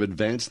 give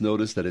advance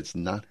notice that it's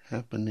not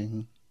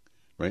happening,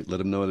 right? Let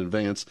them know in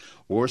advance,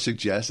 or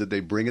suggest that they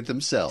bring it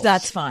themselves.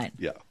 That's fine.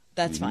 Yeah.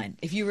 That's fine.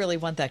 If you really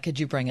want that, could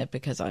you bring it?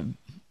 Because I'm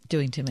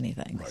doing too many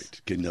things.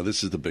 Right. Okay, now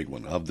this is the big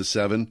one. Of the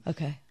 7,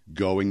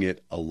 going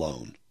it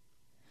alone.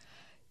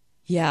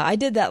 Yeah, I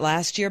did that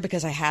last year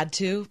because I had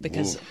to,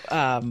 because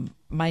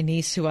my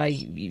niece, who I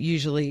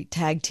usually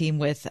tag team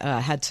with,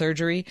 had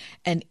surgery,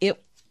 and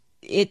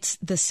it's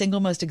the single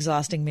most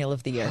exhausting meal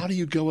of the year. How do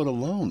you go it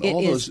alone?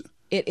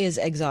 It is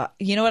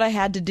exhausting. You know what I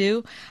had to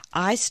do?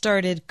 I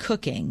started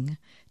cooking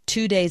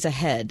 2 days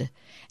ahead,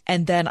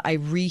 and then I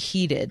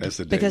reheated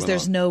because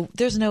there's no,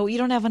 you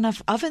don't have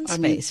enough oven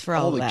space for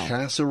all that. All the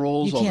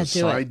casseroles, all the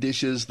side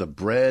dishes, the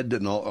bread,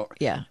 and all.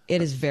 Yeah,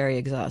 it is very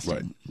exhausting.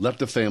 Right. Let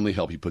the family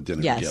help you put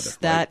dinner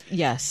together.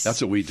 Yes,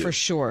 that's what we do for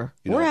sure.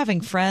 We're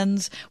having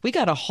friends. We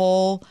got a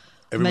whole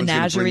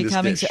menagerie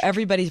coming, so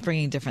everybody's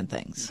bringing different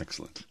things.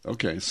 Excellent.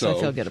 Okay, so I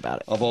feel good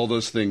about it. Of all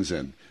those things,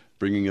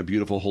 bringing a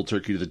beautiful whole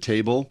turkey to the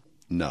table.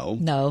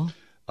 No.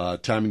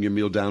 Timing your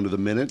meal down to the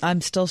minute. I'm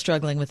still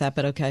struggling with that,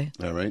 but okay.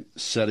 All right.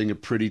 Setting a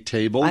pretty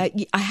table. I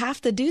have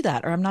to do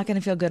that, or I'm not going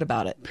to feel good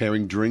about it.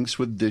 Pairing drinks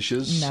with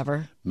dishes.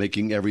 Never.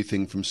 Making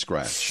everything from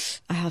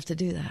scratch. I have to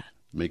do that.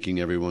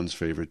 Making everyone's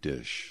favorite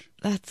dish.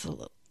 That's a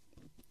little.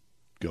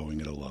 Going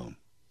it alone.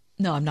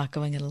 No, I'm not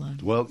going it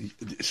alone. Well,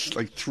 it's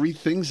like 3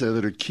 things there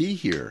that are key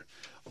here.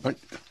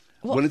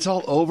 When it's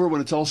all over,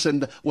 when it's all said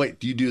and done. Wait,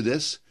 do you do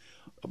this?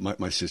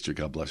 My sister,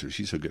 God bless her,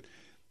 she's so good.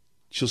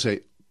 She'll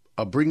say,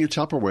 bring your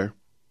Tupperware.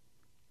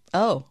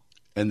 Oh.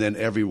 And then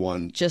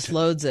everyone just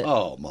loads it.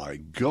 Oh, my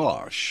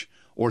gosh.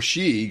 Or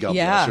she, God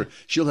bless her,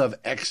 she'll have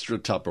extra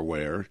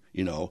Tupperware,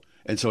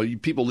 and so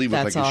people leave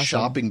with a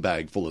shopping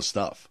bag full of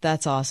stuff.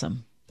 That's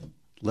awesome.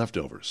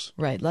 Leftovers.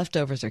 Right.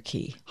 Leftovers are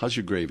key. How's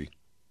your gravy?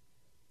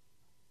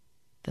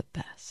 The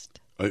best.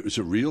 Is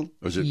it real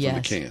or is it from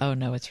the can? Oh,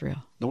 no, it's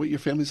real. No, wait, your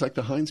family's like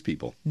the Heinz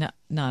people.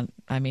 No,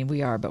 I mean,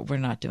 we are, but we're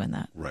not doing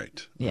that.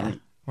 Right. Yeah, right.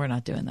 We're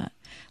not doing that.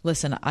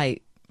 Listen,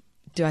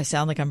 do I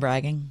sound like I'm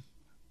bragging?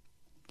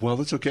 Well,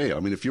 that's okay. I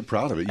mean, if you're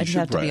proud of it, you should brag.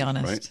 I just have to be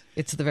honest. Right?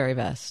 It's the very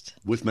best.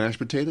 With mashed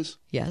potatoes?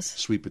 Yes.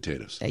 Sweet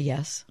potatoes?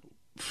 Yes.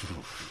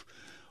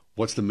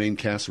 What's the main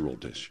casserole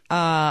dish?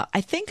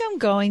 I think I'm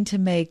going to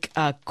make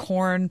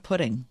corn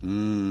pudding.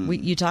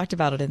 You talked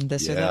about it in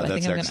this or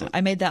that. I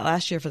made that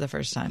last year for the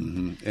first time.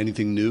 Mm-hmm.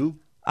 Anything new?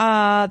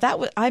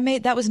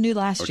 That was new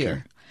last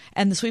year,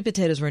 and the sweet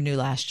potatoes were new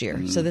last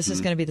year. So this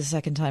is going to be the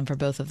second time for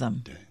both of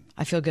them. Dang.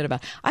 I feel good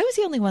about it. I was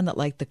the only one that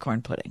liked the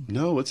corn pudding.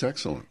 No, it's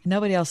excellent.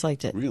 Nobody else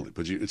liked it. Really?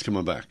 But it's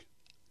coming back.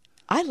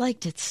 I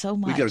liked it so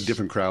much. We got a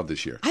different crowd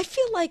this year. I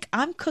feel like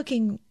I'm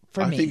cooking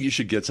for me. I think you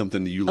should get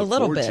something that you look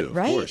forward to.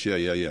 Right? Of course.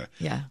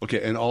 Yeah.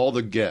 Okay, and all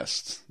the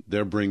guests,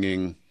 they're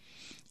bringing...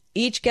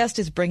 Each guest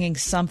is bringing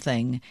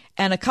something,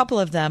 and a couple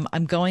of them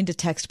I'm going to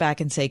text back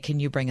and say, can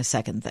you bring a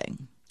second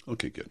thing?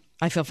 Okay, good.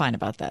 I feel fine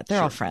about that.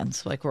 They're all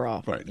friends. Like, we're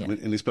all... Right,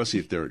 and especially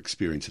if they're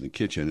experienced in the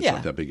kitchen, it's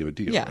not that big of a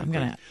deal. Yeah, I'm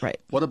going to... Right.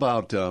 What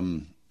about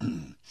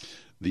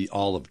the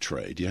olive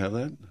tray? Do you have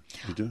that?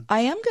 You do?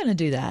 I am going to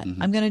do that.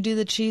 Mm-hmm. I'm going to do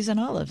the cheese and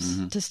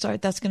olives to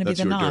start. That's going to be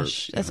the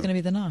nosh. That's going to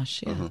be the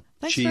nosh, yeah.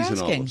 Thanks cheese for asking.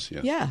 And olives,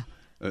 yeah.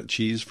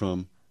 Cheese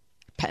from?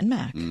 Pet and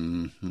Mac.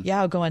 Mm-hmm. Yeah,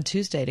 I'll go on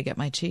Tuesday to get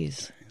my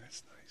cheese. Dang,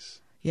 that's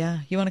nice. Yeah.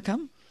 You want to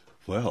come?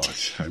 Well,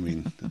 I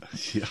mean,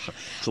 it's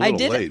a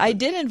little late. I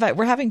did invite,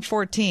 we're having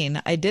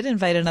 14. I did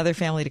invite another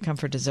family to come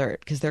for dessert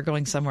because they're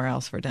going somewhere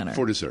else for dinner.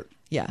 For dessert?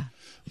 Yeah.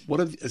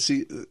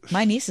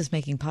 My niece is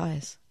making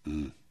pies.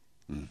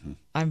 Mm-hmm.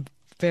 I'm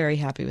very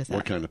happy with that.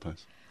 What kind of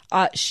pies?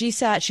 She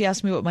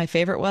asked me what my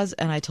favorite was,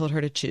 and I told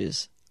her to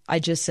choose. I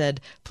just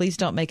said, please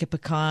don't make a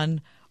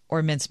pecan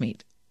or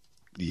mincemeat.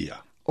 Yeah.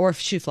 Or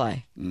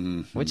choux-fly,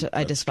 which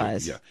I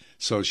despise. Good. Yeah.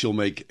 So she'll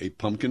make a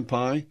pumpkin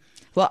pie?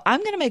 Well, I'm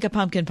going to make a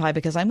pumpkin pie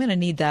because I'm going to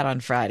need that on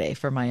Friday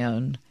for my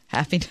own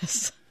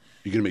happiness.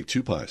 You're going to make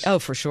 2 pies? Oh,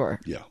 for sure.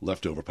 Yeah,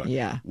 leftover pie.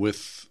 Yeah.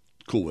 With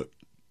Cool Whip?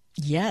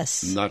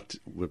 Yes. Not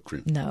whipped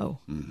cream? No.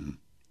 Mm-hmm.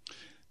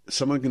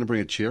 Someone going to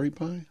bring a cherry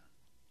pie?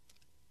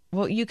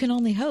 Well, you can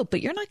only hope,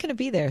 but you're not going to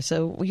be there.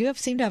 So you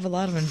seem to have a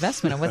lot of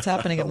investment in what's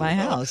happening at my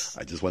house.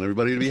 I just want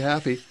everybody to be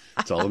happy.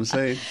 That's all I'm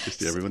saying.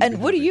 Just everyone. And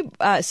what do you?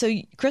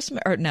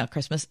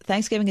 Christmas,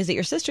 Thanksgiving is at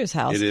your sister's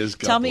house. It is.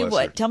 Tell me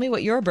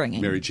what you're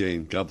bringing. Mary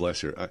Jane, God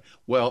bless her.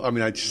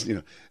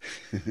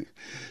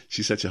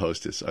 She's such a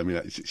hostess. I mean,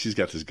 she's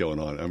got this going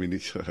on. I mean,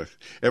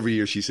 every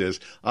year she says,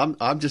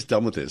 "I'm just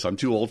done with this. I'm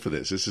too old for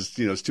this. This is,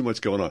 it's too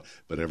much going on."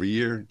 But every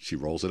year she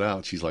rolls it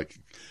out. She's like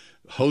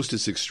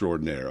hostess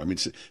extraordinaire. I mean,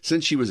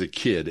 since she was a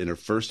kid in her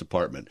first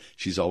apartment,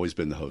 she's always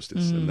been the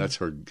hostess. And that's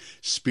her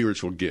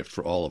spiritual gift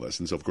for all of us.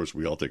 And so, of course,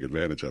 we all take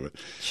advantage of it.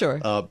 Sure.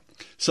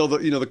 So,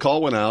 the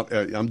call went out.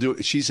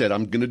 She said,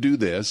 I'm going to do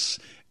this.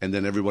 And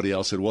then everybody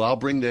else said, well, I'll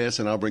bring this,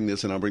 and I'll bring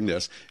this, and I'll bring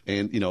this.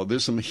 And,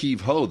 there's some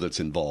heave-ho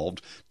that's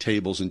involved,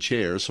 tables and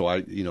chairs. So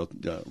I,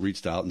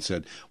 reached out and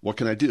said, what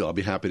can I do? I'll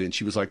be happy to. And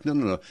she was like,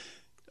 no.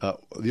 The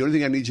only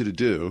thing I need you to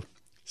do,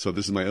 so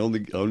this is my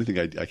only thing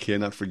I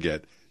cannot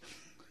forget,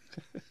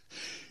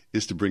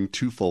 is to bring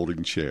 2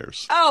 folding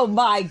chairs. Oh,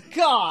 my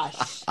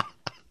gosh.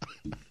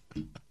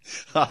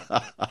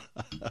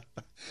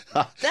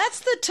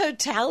 That's the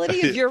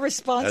totality of your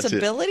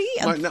responsibility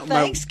on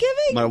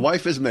Thanksgiving? My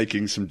wife is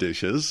making some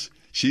dishes.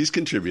 She's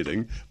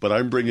contributing, but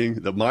I'm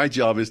bringing my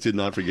job is to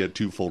not forget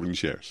 2 folding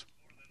chairs.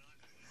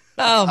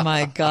 Oh,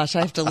 my gosh.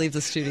 I have to leave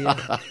the studio.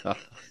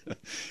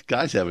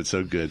 Guys have it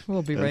so good.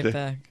 We'll be right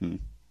back.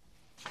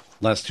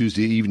 Last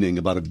Tuesday evening,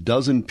 about a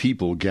dozen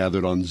people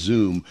gathered on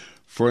Zoom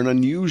for an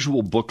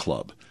unusual book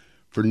club.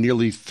 For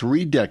nearly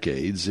 3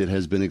 decades, it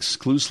has been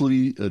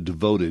exclusively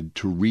devoted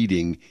to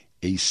reading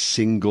a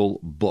single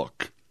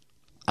book,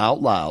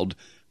 out loud,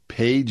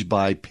 page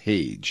by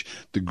page.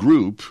 The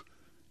group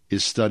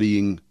is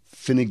studying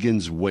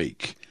Finnegan's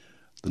Wake,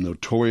 the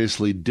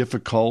notoriously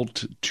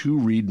difficult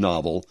to-read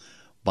novel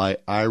by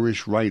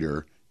Irish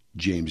writer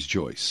James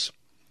Joyce.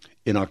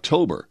 In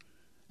October,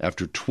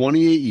 after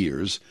 28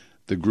 years,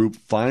 the group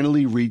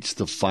finally reached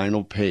the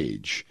final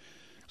page.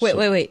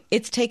 Wait.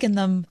 It's taken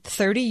them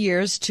 30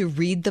 years to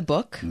read the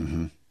book?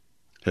 Mm-hmm.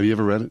 Have you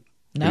ever read it?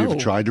 No. Have you ever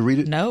tried to read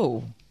it?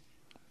 No.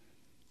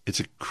 It's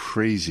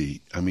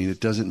it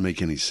doesn't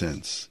make any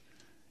sense.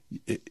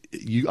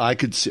 I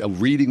could see,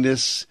 reading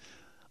this,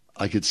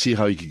 I could see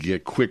how you could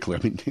get quickly. I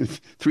mean,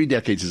 3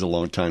 decades is a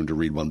long time to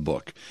read one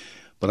book.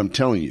 But I'm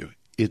telling you,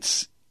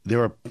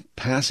 there are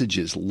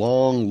passages,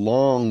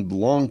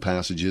 long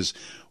passages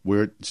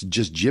where it's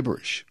just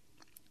gibberish,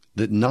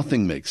 that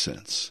nothing makes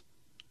sense.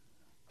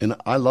 And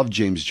I love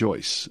James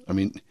Joyce. I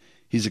mean,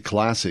 he's a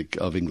classic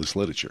of English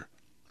literature.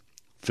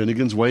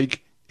 Finnegan's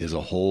Wake is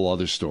a whole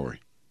other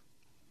story.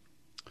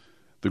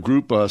 The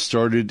group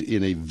started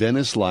in a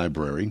Venice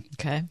library,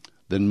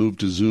 then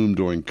moved to Zoom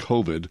during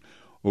COVID.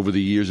 Over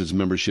the years, its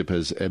membership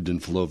has ebbed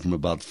and flowed from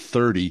about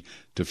 30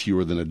 to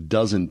fewer than a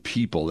dozen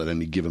people at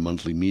any given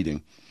monthly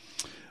meeting.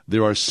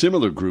 There are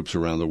similar groups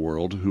around the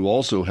world who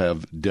also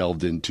have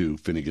delved into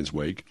Finnegan's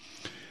Wake.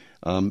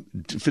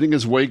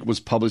 Finnegan's Wake was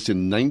published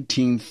in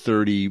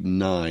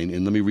 1939,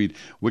 and let me read.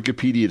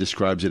 Wikipedia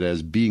describes it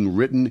as being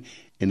written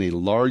in a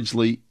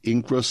largely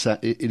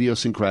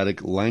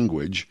idiosyncratic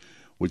language,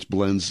 which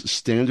blends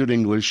standard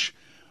English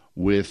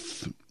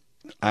with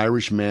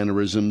Irish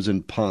mannerisms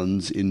and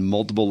puns in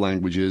multiple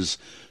languages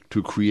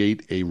to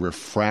create a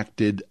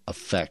refracted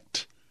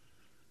effect.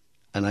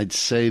 And I'd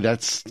say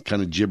that's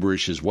kind of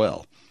gibberish as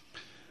well.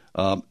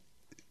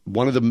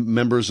 One of the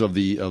members of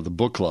the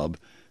book club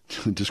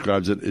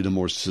describes it in a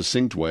more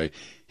succinct way.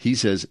 He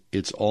says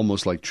it's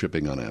almost like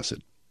tripping on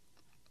acid.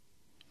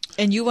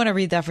 And you want to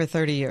read that for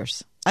 30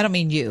 years. I don't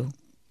mean you,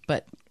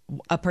 but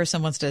a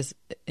person wants to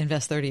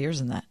invest 30 years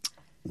in that.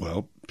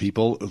 Well,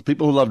 people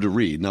who love to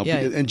read. Now,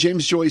 and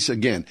James Joyce,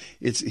 again,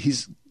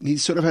 he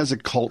sort of has a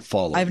cult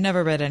following. I've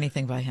never read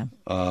anything by him.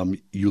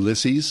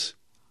 Ulysses,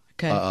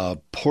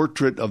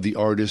 Portrait of the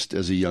Artist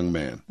as a Young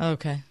Man.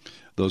 Okay.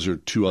 Those are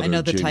 2 other I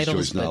know the James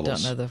titles, Joyce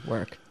novels. but don't know the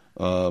work.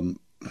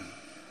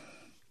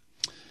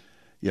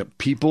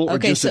 People are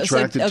just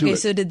attracted to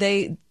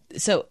it.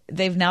 So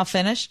they've now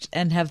finished,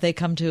 and have they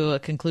come to a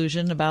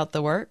conclusion about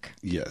the work?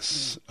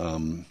 Yes.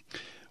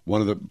 One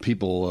of the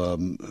people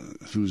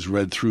who's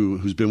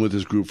been with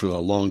this group for a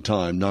long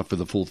time, not for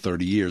the full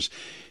 30 years,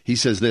 he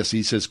says this.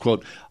 He says,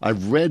 quote,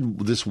 I've read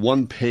this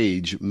one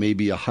page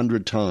maybe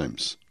 100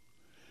 times,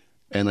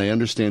 and I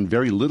understand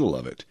very little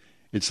of it.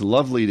 It's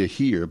lovely to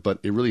hear, but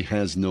it really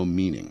has no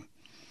meaning.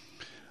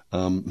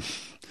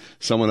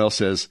 Someone else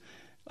says,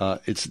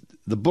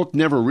 the book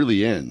never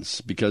really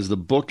ends, because the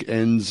book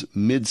ends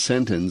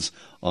mid-sentence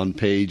on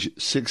page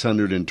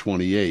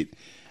 628,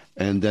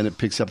 and then it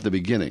picks up the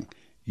beginning.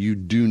 You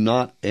do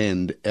not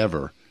end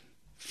ever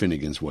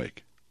Finnegan's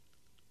Wake.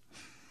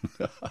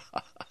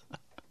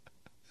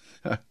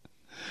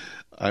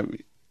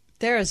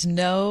 There is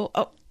no...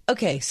 Oh,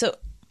 okay, so...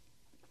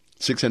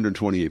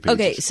 628 pages.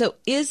 Okay, so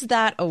is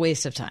that a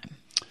waste of time?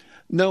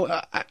 No,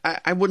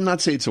 I would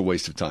not say it's a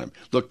waste of time.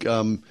 Look,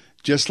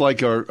 just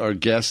like our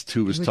guest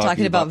who was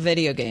talking about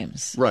video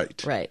games.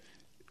 Right.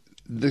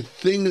 The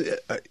thing,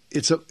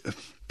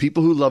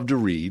 people who love to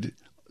read,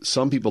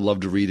 some people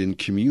love to read in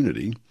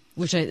community.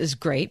 Which is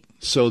great.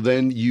 So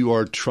then you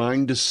are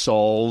trying to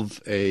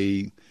solve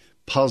a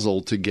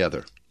puzzle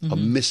together, a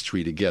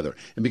mystery together.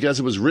 And because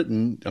it was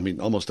written,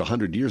 almost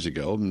 100 years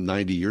ago,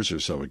 90 years or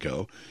so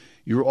ago,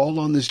 you're all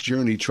on this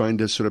journey trying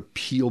to sort of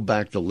peel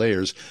back the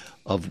layers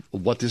of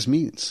what this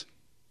means.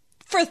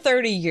 For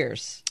 30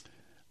 years.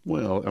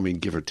 Well,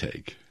 give or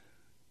take.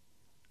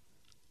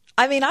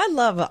 I mean,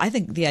 I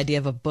think the idea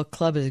of a book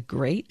club is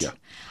great. Yeah.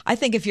 I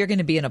think if you're going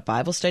to be in a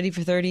Bible study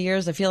for 30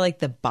 years, I feel like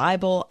the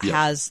Bible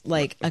has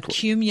like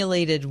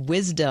accumulated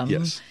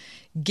wisdom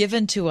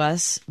given to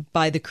us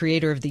by the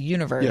creator of the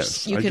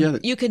universe.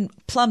 Yes, you can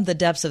plumb the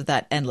depths of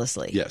that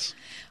endlessly. Yes.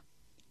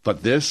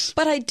 But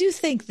I do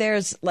think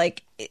there's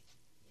like,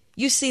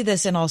 you see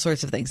this in all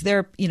sorts of things.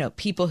 There are,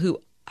 people who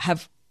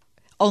have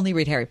only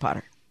read Harry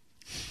Potter.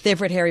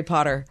 They've read Harry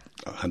Potter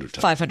 100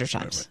 times. 500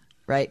 times.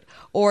 Right.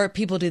 Or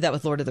people do that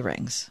with Lord of the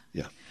Rings.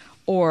 Yeah.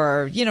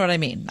 Or, you know what I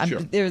mean? Sure.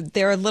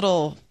 There are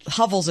little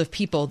hovels of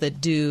people that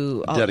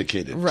do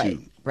dedicated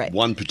to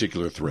one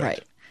particular thread.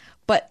 Right.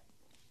 But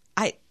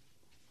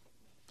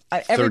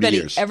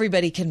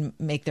everybody can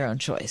make their own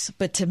choice.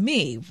 But to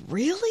me,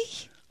 really?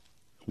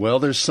 Well,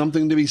 there's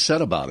something to be said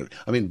about it.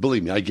 I mean,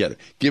 believe me, I get it.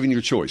 Given your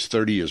choice,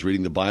 30 years,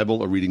 reading the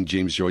Bible or reading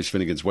James Joyce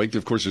Finnegan's Wake,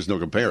 of course, there's no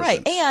comparison.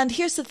 Right. And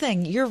here's the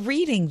thing. You're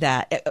reading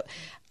that.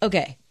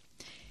 Okay.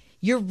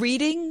 You're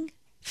reading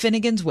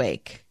Finnegan's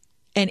Wake,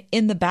 and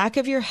in the back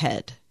of your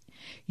head,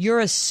 you're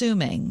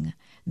assuming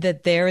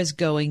that there's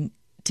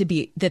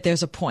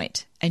a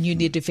point, and you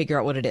need to figure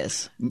out what it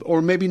is.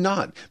 Or maybe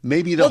not.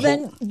 Maybe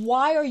then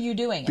why are you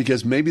doing it?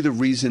 Because maybe the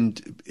reason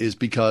is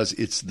because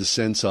it's the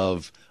sense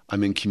of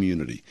I'm in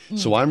community.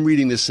 So I'm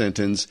reading this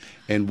sentence,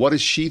 and what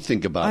does she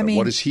think about it?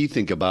 What does he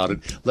think about it?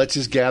 Let's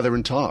just gather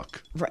and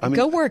talk. Right.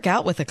 Go work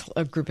out with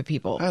a group of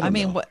people. I don't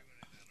know. What?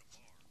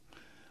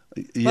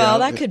 Yeah, well,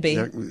 that could be.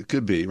 It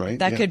could be, right?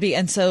 That could be.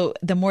 And so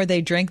the more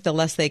they drink, the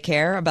less they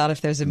care about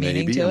if there's a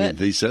meaning to it.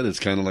 They said it's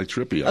kind of like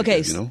trippy.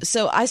 Okay, guess,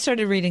 so I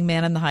started reading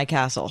Man in the High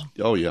Castle.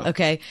 Oh, yeah.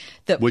 Okay.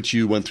 Which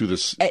you went through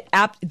this...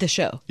 the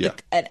show. Yeah.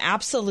 An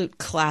absolute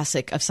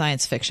classic of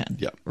science fiction.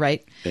 Yeah.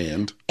 Right?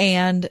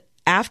 And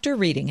after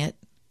reading it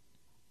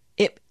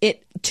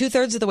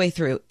 2/3 of the way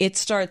through, it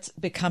starts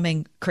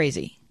becoming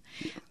crazy.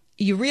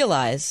 You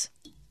realize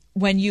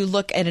when you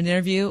look at an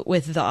interview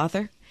with the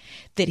author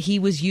that he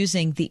was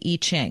using the I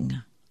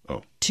Ching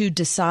to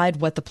decide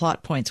what the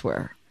plot points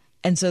were.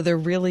 And so there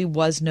really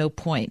was no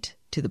point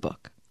to the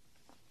book.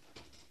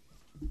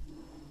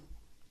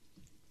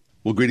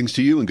 Well, greetings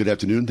to you and good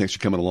afternoon. Thanks for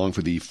coming along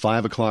for the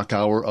 5 o'clock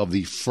hour of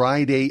the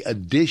Friday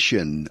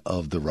edition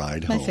of The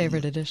Ride Home. My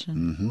favorite edition.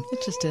 Mm-hmm.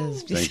 It just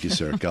is. Thank you,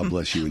 sir. God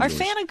bless you. And Our yours.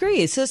 fan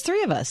agrees. So it's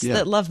three of us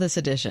that love this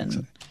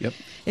edition. Yep.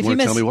 If you want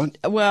to tell me what?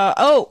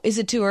 Well, is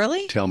it too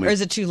early? Tell me. Or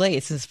is it too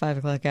late since 5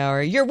 o'clock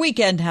hour? Your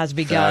weekend has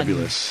begun.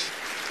 Fabulous.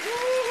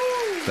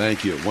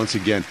 Thank you. Once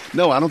again.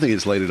 No, I don't think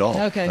it's late at all.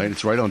 Okay. Right?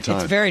 It's right on time.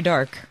 It's very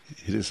dark.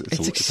 It is.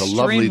 It's a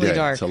lovely day.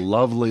 Dark. It's a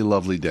lovely,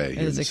 lovely day. It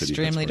is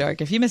extremely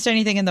dark. If you missed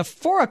anything in the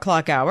 4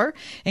 o'clock hour,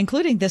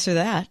 including This or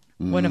That,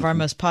 one of our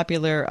most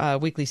popular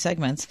weekly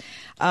segments,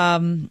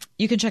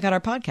 you can check out our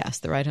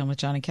podcast, The Ride Home with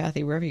John and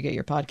Kathy, wherever you get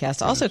your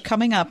podcast. Also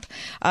coming up,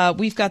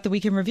 we've got the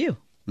Weekend Review.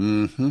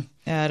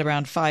 At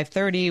around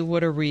 5:30,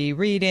 what are we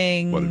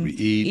reading? What did we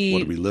eat? What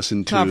did we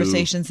listen to?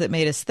 Conversations that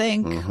made us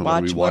think.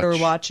 What are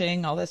we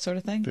watching? All that sort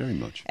of thing. Very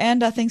much.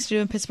 And things to do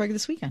in Pittsburgh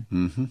this weekend.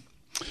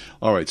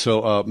 All right.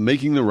 So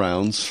making the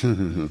rounds,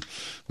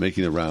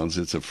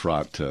 it's a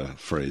fraught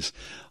phrase,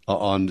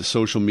 on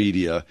social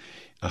media,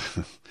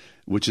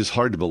 which is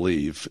hard to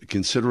believe,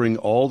 considering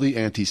all the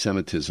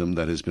anti-Semitism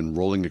that has been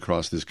rolling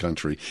across this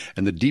country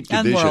and the deep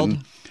division. And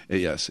world.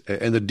 Yes,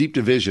 and the deep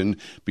division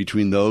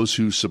between those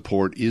who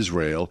support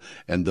Israel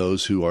and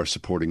those who are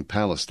supporting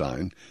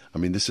Palestine. I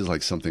mean, this is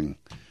like something...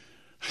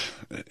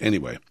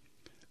 Anyway,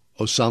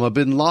 Osama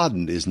bin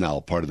Laden is now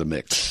part of the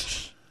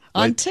mix.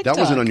 On TikTok.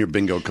 That wasn't on your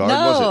bingo card,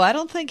 no, was it? No, I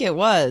don't think it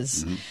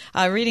was.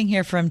 Reading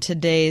here from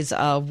today's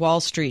Wall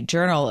Street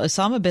Journal,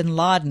 Osama bin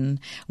Laden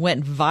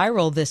went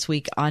viral this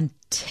week on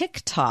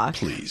TikTok.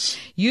 Please.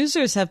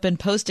 Users have been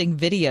posting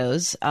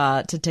videos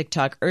to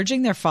TikTok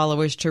urging their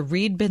followers to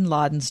read bin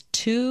Laden's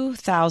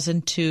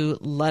 2002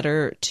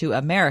 letter to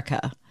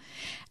America.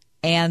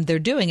 And they're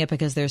doing it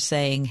because they're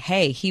saying,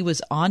 hey, he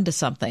was onto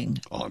something.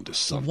 Onto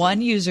something.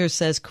 One user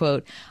says,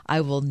 quote,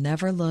 I will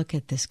never look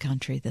at this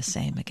country the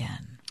same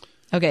again.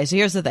 Okay, so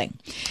here's the thing.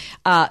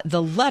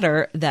 The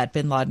letter that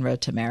bin Laden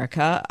wrote to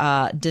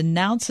America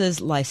denounces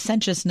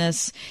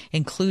licentiousness,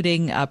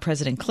 including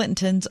President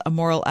Clinton's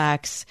immoral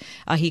acts.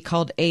 He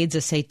called AIDS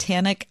a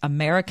satanic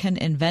American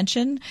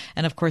invention.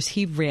 And, of course,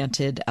 he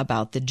ranted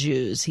about the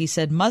Jews. He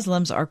said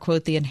Muslims are,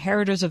 quote, the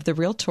inheritors of the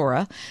real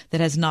Torah that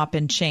has not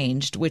been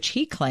changed, which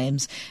he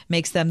claims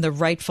makes them the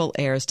rightful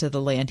heirs to the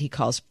land he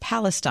calls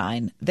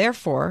Palestine.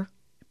 Therefore,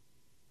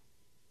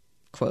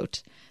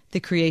 quote, the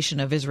creation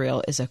of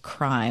Israel is a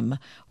crime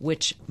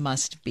which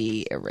must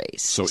be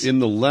erased. So in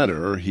the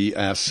letter, he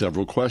asks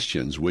several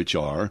questions, which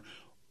are,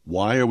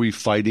 why are we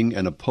fighting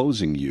and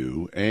opposing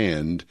you?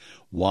 And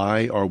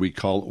what are we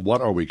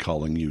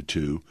calling you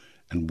to?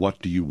 And what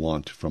do you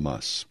want from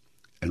us?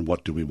 And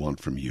what do we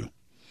want from you?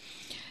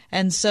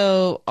 And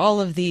so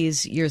all of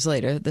these years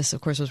later, this,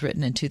 of course, was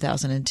written in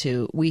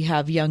 2002, we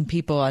have young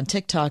people on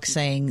TikTok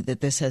saying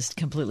that this has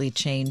completely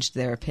changed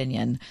their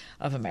opinion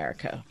of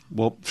America.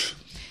 Well...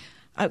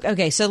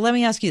 Okay, so let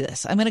me ask you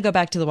this. I'm going to go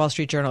back to the Wall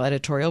Street Journal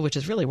editorial, which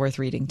is really worth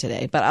reading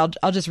today, but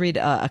I'll just read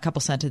a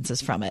couple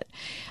sentences from it.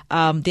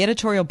 The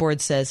editorial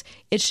board says,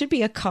 it should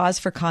be a cause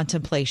for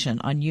contemplation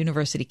on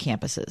university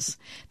campuses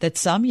that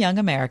some young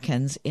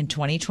Americans in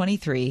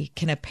 2023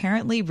 can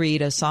apparently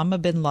read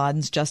Osama bin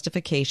Laden's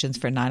justifications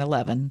for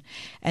 9/11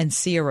 and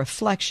see a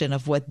reflection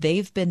of what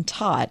they've been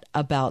taught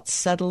about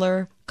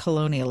settler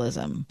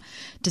colonialism.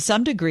 To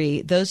some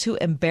degree, this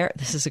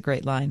is a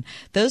great line,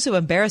 those who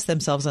embarrass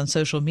themselves on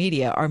social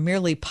media are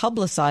merely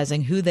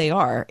publicizing who they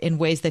are in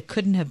ways that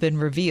couldn't have been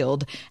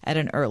revealed at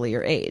an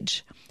earlier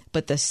age.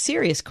 But the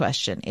serious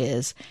question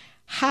is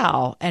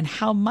how and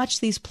how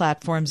much these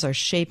platforms are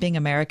shaping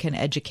American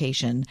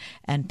education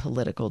and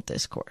political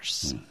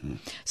discourse. Mm-hmm.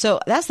 So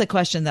that's the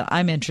question that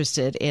I'm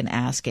interested in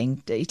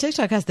asking.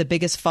 TikTok has the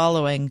biggest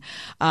following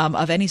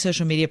of any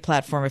social media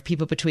platform of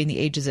people between the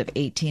ages of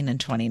 18 and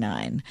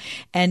 29.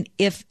 And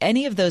if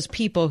any of those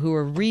people who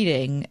are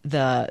seeing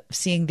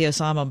the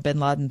Osama bin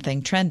Laden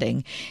thing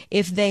trending,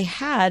 if they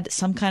had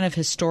some kind of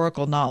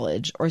historical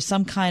knowledge or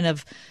some kind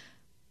of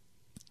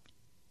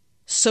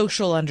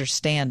social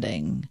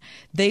understanding,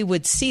 they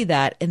would see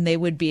that and they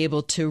would be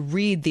able to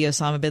read the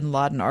Osama bin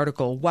Laden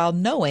article while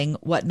knowing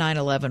what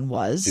 9/11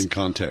 was. In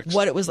context.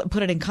 What it was,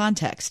 put it in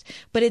context.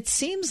 But it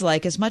seems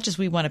like as much as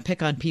we want to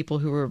pick on people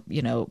who are,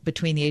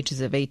 between the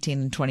ages of 18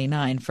 and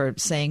 29 for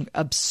saying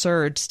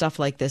absurd stuff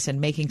like this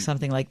and making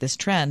something like this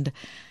trend,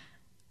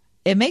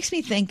 it makes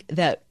me think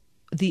that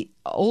the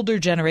older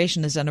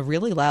generation has done a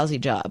really lousy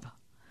job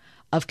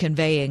of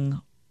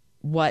conveying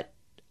what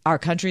our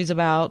country's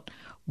about,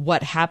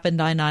 what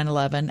happened on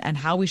 9/11, and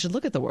how we should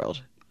look at the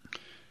world.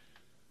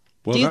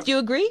 Well, do you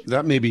agree?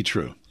 That may be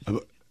true.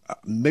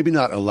 Maybe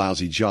not a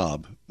lousy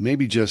job.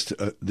 Maybe just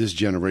this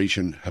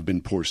generation have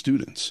been poor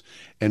students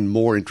and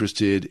more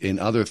interested in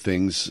other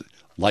things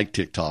like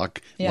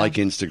TikTok, like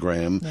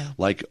Instagram,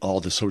 like all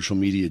the social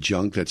media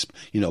junk that's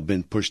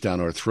been pushed down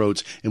our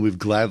throats, and we've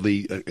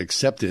gladly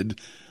accepted,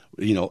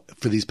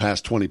 for these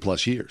past 20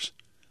 plus years.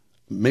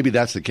 Maybe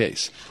that's the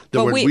case.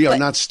 We are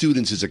not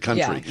students as a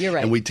country. Yeah, you're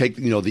right. And we take,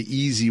 the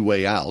easy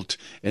way out.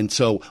 And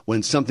so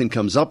when something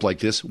comes up like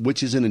this,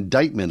 which is an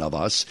indictment of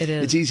us,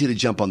 it's easy to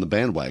jump on the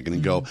bandwagon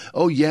and go,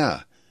 oh,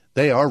 yeah,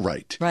 they are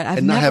right.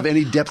 And not have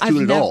any depth to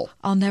it at all.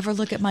 I'll never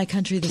look at my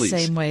country the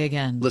same way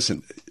again.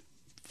 Listen,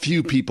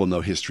 few people know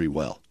history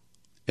well,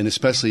 and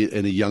especially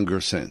in a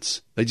younger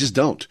sense. They just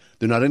don't.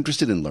 They're not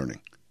interested in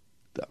learning.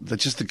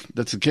 That's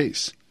the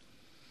case.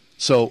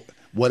 So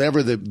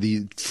whatever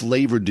the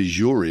flavor du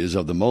jour is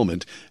of the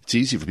moment, it's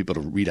easy for people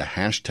to read a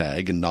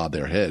hashtag and nod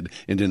their head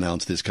and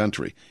denounce this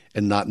country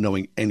and not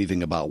knowing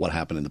anything about what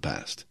happened in the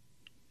past.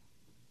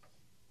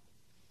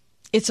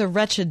 It's a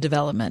wretched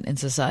development in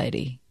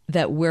society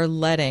that we're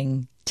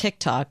letting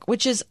TikTok,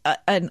 which is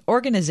an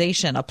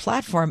organization, a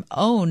platform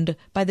owned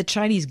by the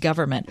Chinese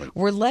government. Right.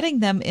 We're letting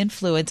them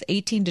influence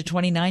 18 to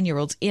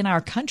 29-year-olds in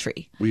our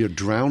country. We are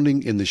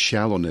drowning in the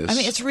shallowness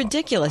it's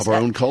ridiculous. Of our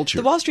own culture.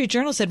 The Wall Street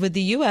Journal said, would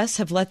the U.S.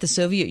 have let the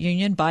Soviet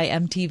Union buy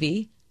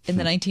MTV in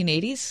the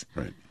 1980s?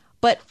 Right.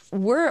 But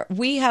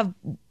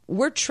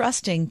we're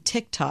trusting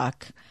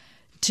TikTok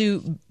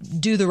to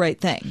do the right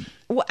thing.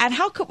 And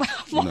why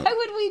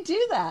would we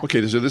do that?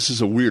 Okay, so this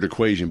is a weird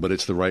equation, but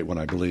it's the right one,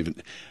 I believe.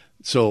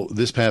 So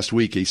this past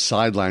week, a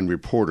sideline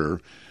reporter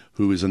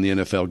who is in the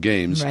NFL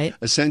games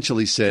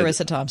essentially said,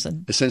 Carissa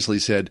Thompson, essentially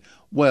said,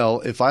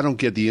 well, if I don't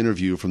get the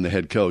interview from the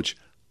head coach,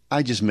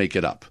 I just make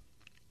it up.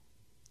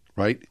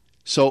 Right?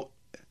 So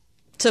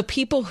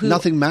people who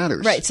nothing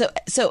matters. Right.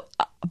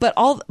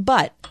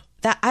 But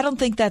that I don't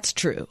think that's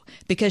true,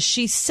 because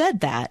she said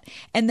that,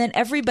 and then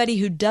everybody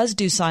who does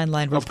do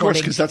sideline reporting, of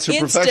course, 'cause that's her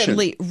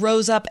instantly profession,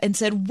 rose up and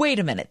said, wait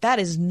a minute, that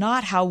is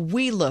not how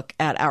we look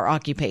at our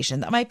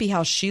occupation. That might be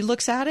how she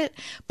looks at it,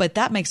 but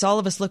that makes all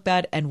of us look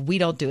bad, and we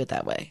don't do it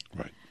that way.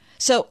 Right.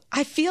 So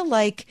I feel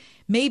like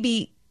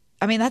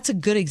that's a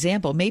good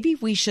example. Maybe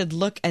we should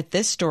look at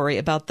this story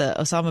about the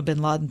Osama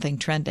bin Laden thing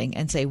trending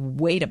and say,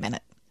 wait a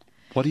minute.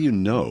 What do you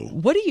know?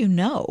 What do you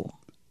know?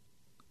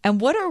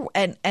 And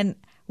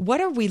what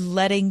are we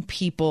letting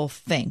people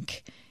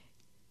think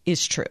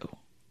is true?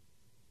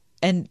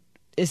 And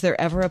is there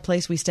ever a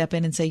place we step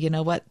in and say, you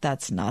know what,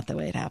 that's not the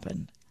way it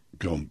happened?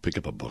 Go and pick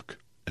up a book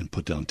and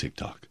put down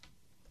TikTok.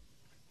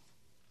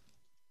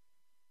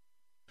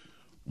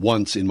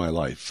 Once in my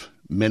life,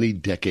 many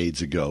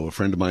decades ago, a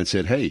friend of mine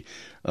said, hey,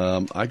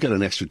 I got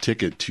an extra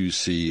ticket to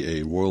see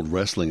a World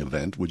Wrestling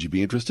event. Would you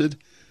be interested?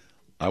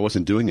 I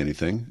wasn't doing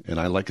anything, and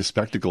I like a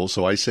spectacle,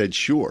 so I said,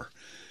 sure.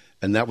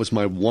 And that was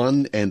my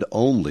one and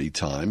only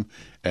time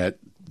at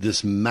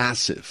this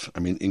massive,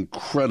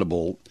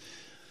 incredible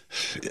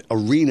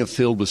arena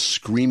filled with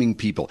screaming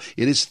people.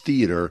 It is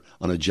theater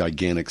on a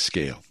gigantic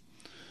scale.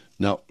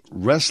 Now,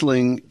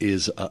 wrestling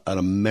is an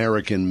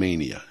American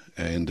mania.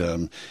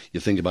 And you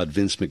think about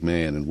Vince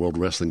McMahon and World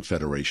Wrestling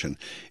Federation.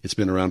 It's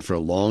been around for a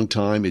long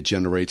time. It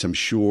generates, I'm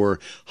sure,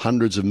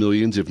 hundreds of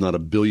millions, if not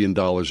 $1 billion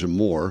or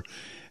more.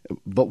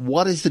 But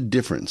what is the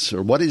difference,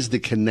 or what is the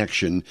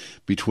connection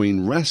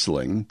between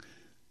wrestling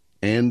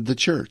and the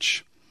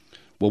church?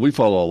 Well, we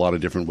follow a lot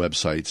of different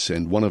websites,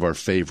 and one of our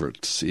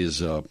favorites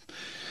is a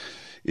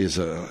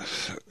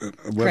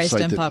website Christ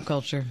and Pop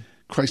Culture.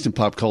 Christ and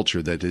Pop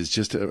Culture, that is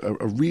just a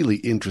really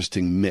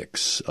interesting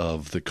mix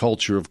of the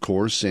culture, of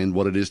course, and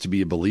what it is to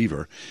be a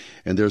believer.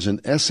 And there's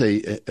an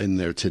essay in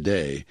there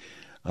today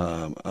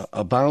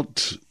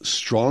about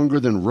Stronger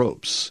Than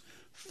Ropes,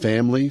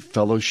 family,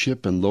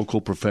 fellowship, and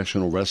local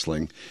professional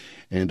wrestling.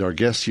 And our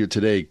guest here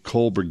today,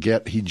 Cole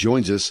Burgett, he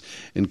joins us.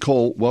 And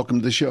Cole,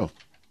 welcome to the show.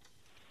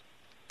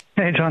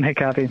 Hey, John. Hey,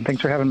 Kathy.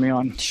 Thanks for having me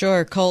on.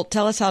 Sure. Cole,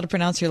 tell us how to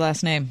pronounce your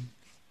last name.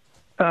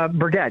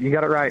 Burgett, you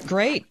got it right.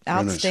 Great.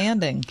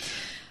 Outstanding. Nice.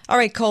 All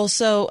right, Cole.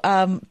 So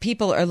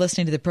people are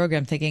listening to the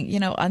program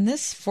thinking, on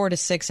this 4 to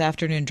 6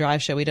 afternoon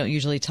drive show, we don't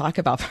usually talk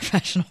about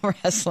professional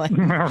wrestling.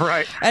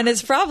 Right. And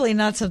it's probably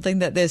not something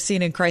that they've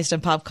seen in Christ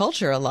and Pop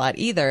Culture a lot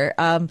either.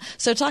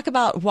 So talk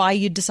about why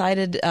you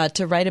decided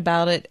to write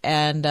about it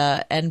and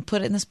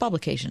put it in this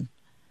publication.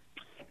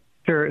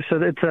 Sure. So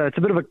it's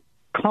a bit of a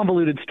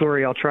convoluted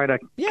story. I'll try to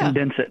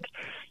condense it.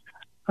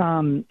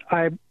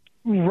 I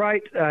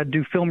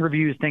do film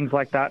reviews, things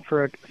like that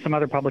for some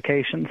other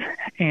publications.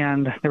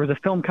 And there was a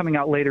film coming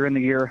out later in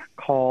the year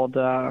called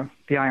The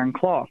Iron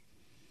Claw,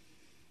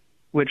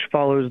 which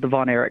follows the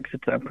Von Erichs.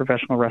 It's a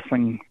professional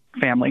wrestling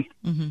family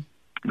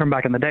from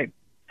back in the day.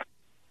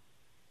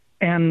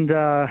 And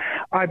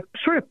I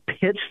sort of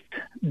pitched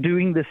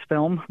doing this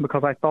film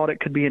because I thought it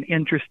could be an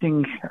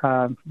interesting,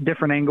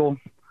 different angle.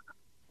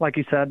 Like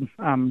you said,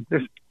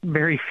 there's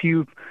very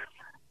few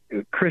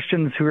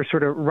Christians who are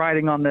sort of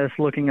riding on this,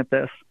 looking at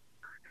this.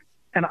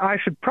 And I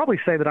should probably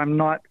say that I'm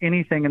not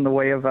anything in the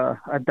way of a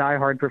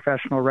diehard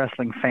professional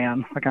wrestling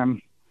fan. Like, I'm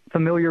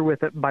familiar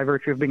with it by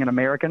virtue of being an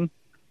American.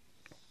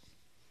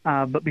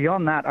 But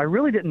beyond that, I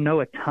really didn't know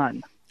a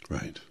ton.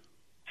 Right.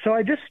 So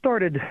I just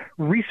started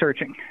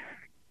researching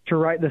to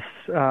write this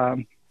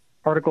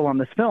article on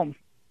this film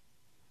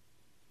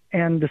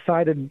and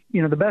decided,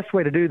 the best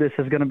way to do this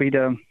is going to be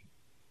to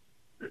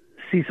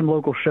see some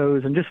local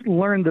shows and just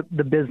learn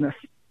the business.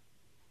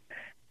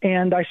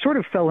 And I sort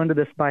of fell into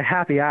this by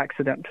happy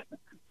accident.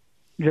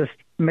 Just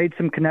made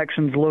some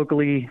connections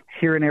locally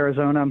here in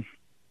Arizona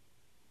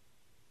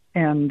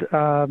and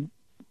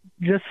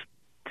just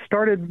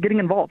started getting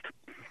involved.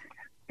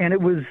 And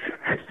it was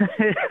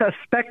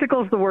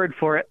spectacle is the word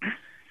for it.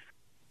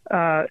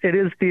 It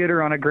is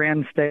theater on a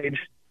grand stage.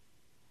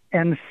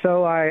 And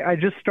so I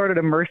just started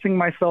immersing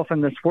myself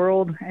in this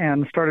world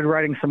and started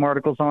writing some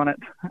articles on it.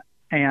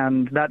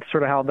 And that's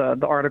sort of how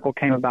the article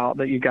came about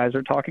that you guys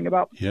are talking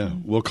about. Yeah.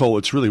 Well, Cole,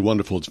 it's really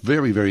wonderful. It's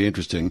very, very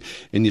interesting.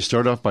 And you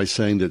start off by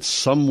saying that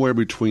somewhere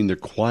between the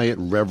quiet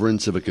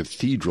reverence of a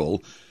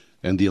cathedral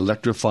and the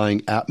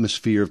electrifying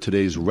atmosphere of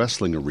today's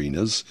wrestling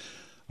arenas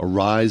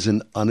arise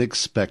an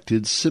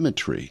unexpected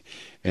symmetry.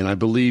 And I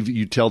believe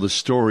you tell the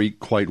story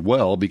quite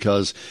well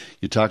because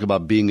you talk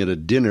about being at a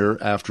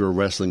dinner after a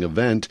wrestling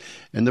event,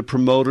 and the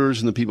promoters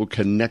and the people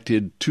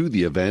connected to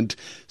the event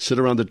sit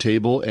around the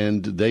table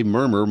and they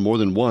murmur more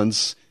than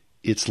once,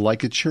 "It's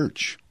like a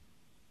church."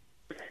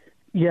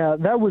 Yeah,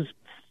 that was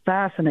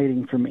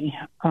fascinating for me.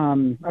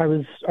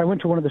 I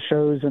went to one of the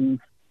shows and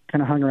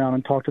kind of hung around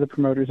and talked to the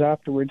promoters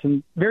afterwards,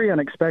 and very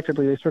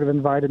unexpectedly they sort of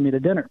invited me to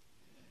dinner.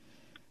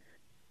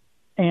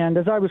 And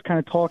as I was kind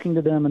of talking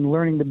to them and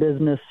learning the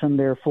business and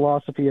their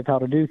philosophy of how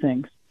to do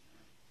things,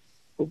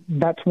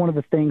 that's one of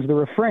the things, the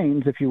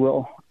refrains, if you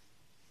will,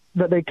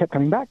 that they kept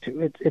coming back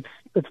to.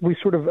 It's we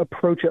sort of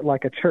approach it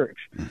like a church.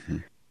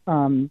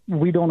 Mm-hmm.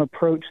 We don't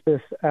approach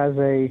this as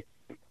a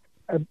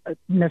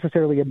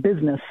necessarily a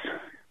business,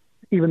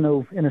 even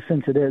though in a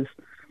sense it is.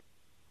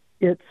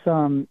 It's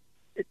for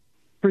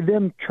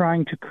them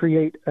trying to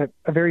create a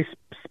very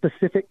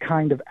specific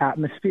kind of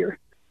atmosphere.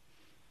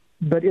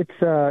 But it's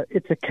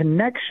a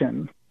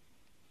connection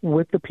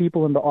with the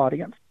people in the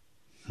audience.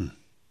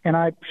 And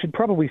I should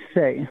probably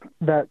say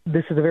that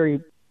this is a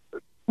very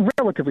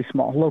relatively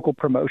small local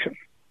promotion.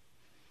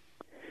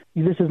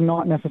 This is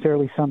not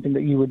necessarily something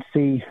that you would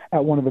see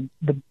at one of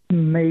the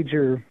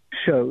major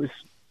shows.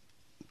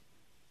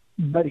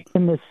 But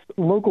in this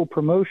local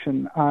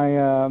promotion,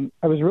 I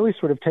was really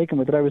sort of taken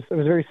with it. I was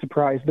very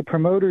surprised. The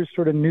promoters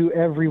sort of knew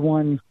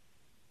everyone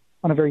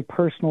on a very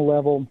personal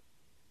level.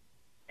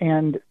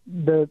 And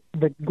the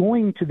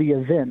going to the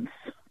events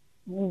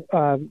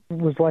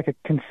was like a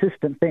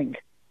consistent thing.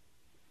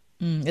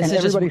 It's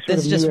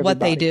just what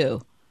they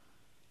do.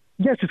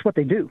 Yeah, it's just what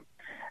they do.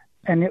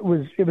 And it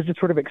was just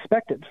sort of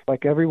expected.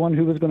 Like everyone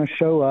who was going to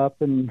show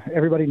up, and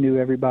everybody knew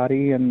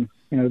everybody, and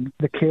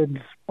the kids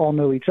all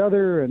know each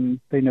other, and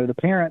they know the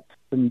parents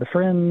and the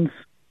friends.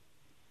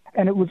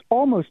 And it was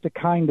almost a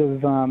kind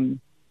of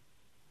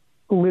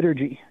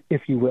liturgy,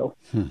 if you will.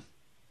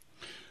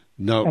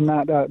 No. And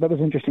that was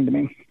interesting to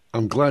me.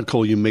 I'm glad,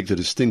 Cole, you make the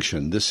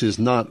distinction. This is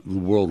not the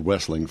World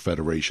Wrestling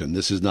Federation.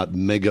 This is not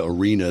mega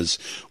arenas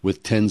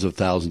with tens of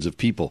thousands of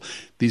people.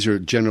 These are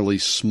generally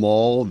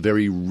small,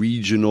 very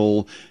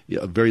regional,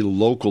 very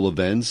local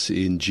events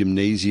in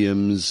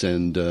gymnasiums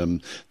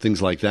and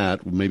things like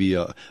that, maybe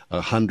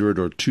 100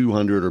 or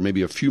 200 or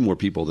maybe a few more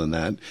people than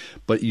that.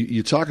 But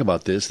you talk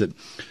about this, that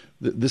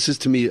This is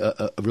to me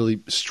a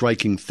really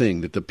striking thing,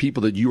 that the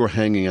people that you are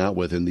hanging out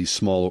with in these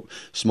small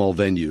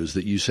venues,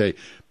 that you say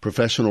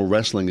professional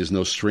wrestling is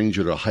no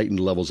stranger to heightened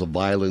levels of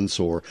violence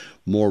or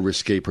more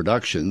risque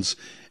productions,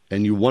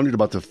 and you wondered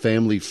about the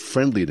family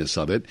friendliness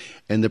of it,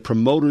 and the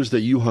promoters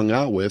that you hung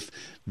out with,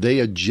 they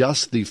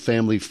adjust the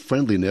family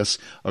friendliness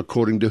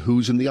according to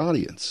who's in the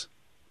audience.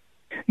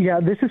 Yeah,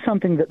 this is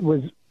something that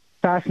was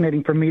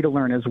fascinating for me to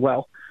learn as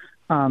well,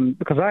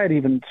 because I had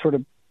even sort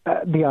of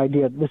the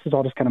idea this is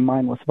all just kind of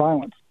mindless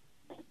violence.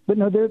 But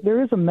no,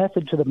 there is a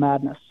method to the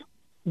madness,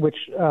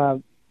 which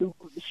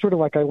sort of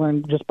like I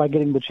learned just by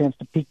getting the chance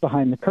to peek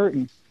behind the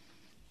curtain,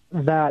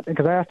 that,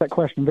 because I asked that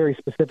question very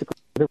specifically,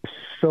 there were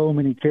so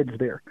many kids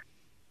there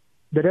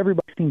that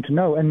everybody seemed to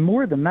know. And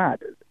more than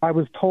that, I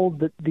was told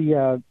that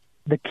the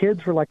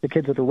kids were like the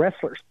kids of the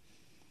wrestlers.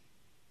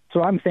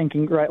 So I'm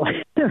thinking, right,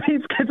 like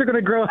these kids are going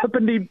to grow up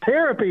and need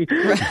therapy.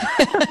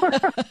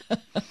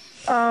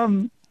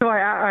 So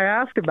I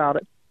asked about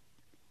it.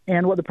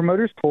 And what the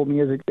promoters told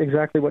me is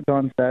exactly what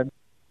Don said,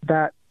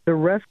 that the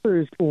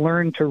wrestlers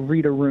learn to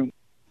read a room.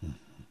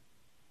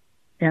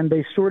 And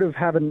they sort of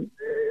have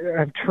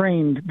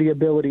trained the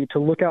ability to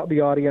look out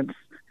the audience.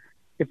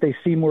 If they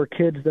see more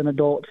kids than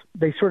adults,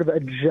 they sort of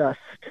adjust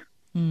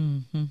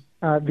the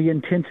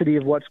intensity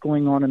of what's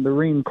going on in the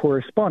ring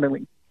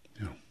correspondingly.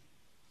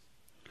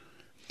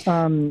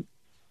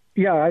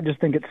 Yeah, I just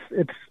think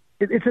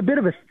it's a bit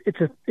of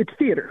it's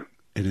theater.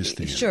 It is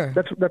theater. Sure.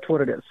 That's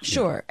what it is.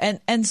 Sure. And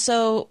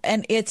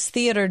it's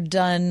theater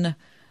done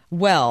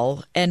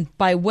well. And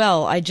by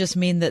well, I just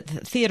mean that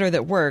the theater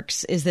that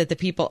works is that the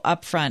people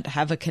up front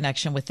have a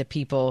connection with the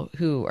people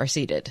who are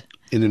seated.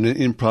 In an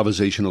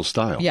improvisational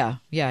style. Yeah.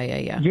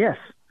 Yes.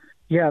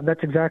 Yeah,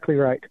 that's exactly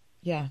right.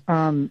 Yeah.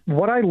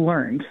 What I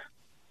learned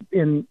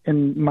in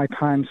my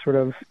time sort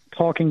of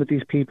talking with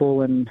these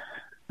people and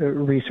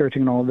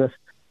researching and all of this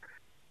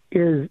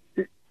is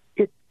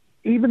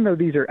even though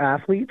these are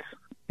athletes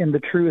in the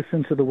truest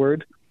sense of the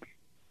word,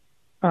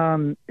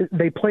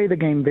 they play the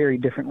game very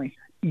differently.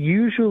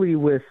 Usually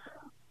with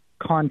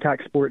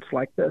contact sports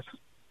like this,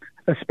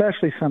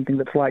 especially something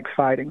that's like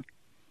fighting,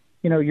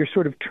 you're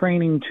sort of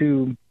training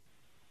to,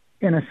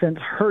 in a sense,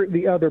 hurt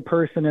the other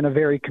person in a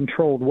very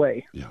controlled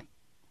way. Yeah.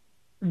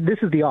 This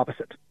is the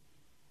opposite.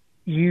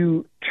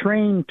 You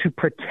train to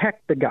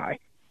protect the guy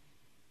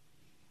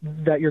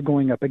that you're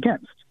going up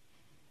against.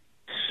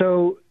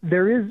 So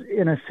there is,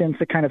 in a sense,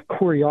 a kind of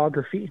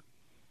choreography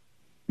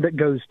that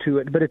goes to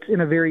it, but it's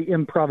in a very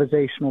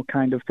improvisational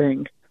kind of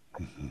thing.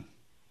 Mm-hmm.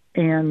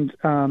 And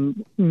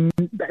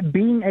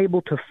being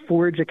able to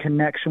forge a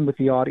connection with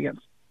the audience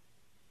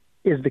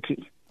is the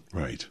key.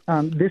 Right.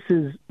 This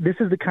is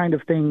the kind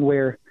of thing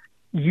where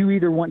you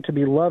either want to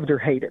be loved or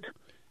hated.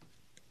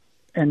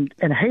 And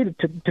hated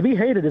to be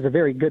hated is a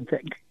very good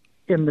thing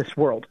in this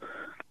world.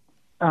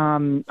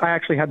 I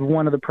actually had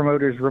one of the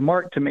promoters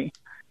remark to me,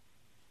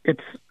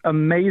 it's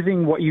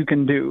amazing what you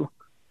can do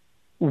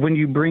when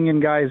you bring in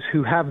guys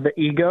who have the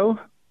ego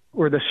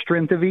or the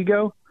strength of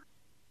ego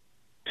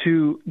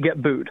to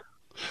get booed.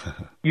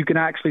 You can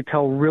actually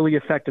tell really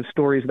effective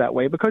stories that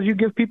way because you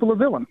give people a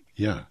villain.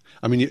 Yeah.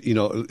 I mean,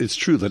 it's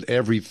true that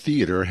every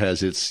theater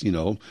has its,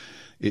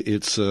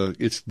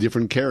 it's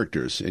different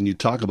characters. And you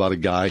talk about a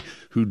guy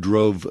who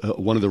drove,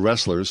 one of the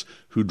wrestlers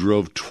who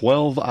drove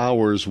 12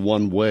 hours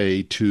one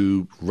way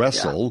to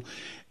wrestle. Yeah.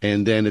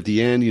 And then at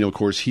the end, of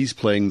course, he's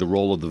playing the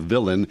role of the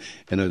villain,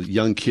 and a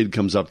young kid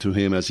comes up to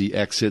him as he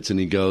exits and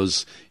he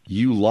goes,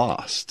 "You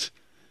lost."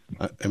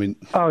 I mean,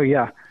 oh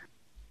yeah,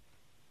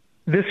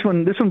 this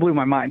one blew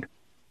my mind.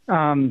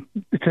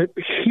 It's a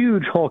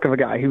huge hulk of a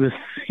guy. He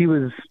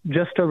was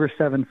just over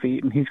 7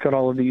 feet, and he's got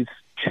all of these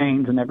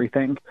chains and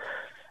everything.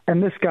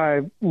 And this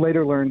guy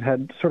later learned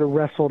had sort of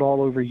wrestled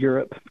all over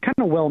Europe, kind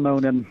of well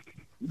known in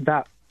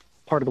that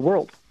part of the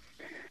world.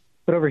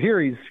 But over here,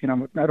 he's I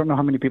don't know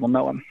how many people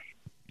know him.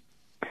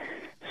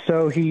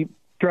 So he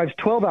drives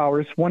 12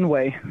 hours one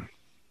way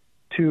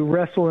to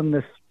wrestle in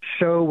this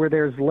show where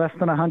there's less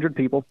than 100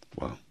 people.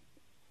 Wow.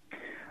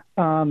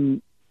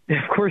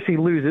 Of course, he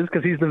loses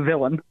because he's the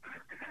villain.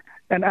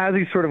 And as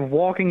he's sort of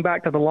walking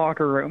back to the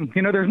locker room,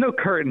 there's no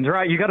curtains,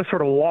 right? You got to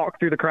sort of walk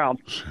through the crowd.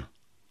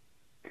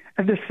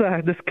 And this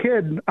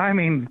kid,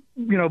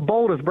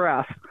 bold as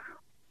brass,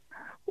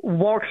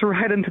 walks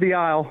right into the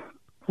aisle,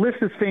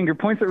 lifts his finger,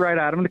 points it right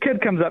at him. And the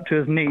kid comes up to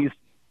his knees.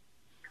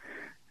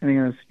 And he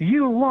goes,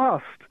 "You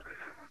lost."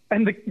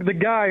 And the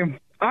guy,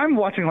 I'm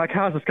watching like,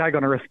 how's this guy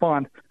going to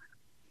respond?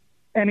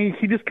 And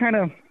he just kind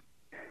of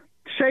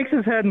shakes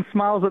his head and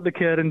smiles at the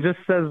kid and just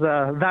says,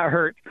 "That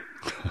hurt,"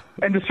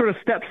 and just sort of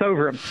steps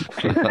over him.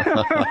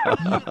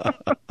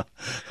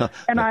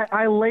 And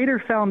I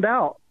later found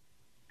out,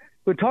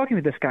 when talking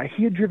to this guy,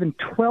 he had driven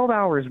 12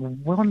 hours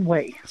one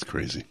way. That's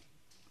crazy.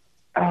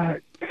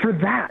 For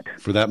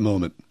that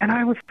moment. And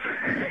I was,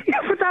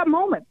 for that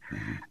moment.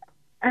 Mm-hmm.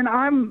 And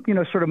I'm,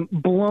 sort of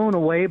blown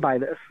away by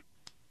this.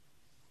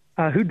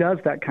 Who does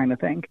that kind of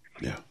thing?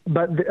 Yeah.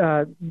 But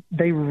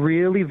they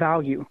really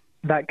value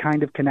that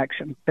kind of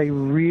connection. They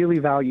really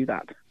value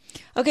that.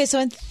 Okay, so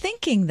I'm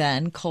thinking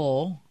then,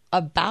 Cole,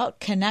 about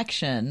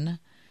connection,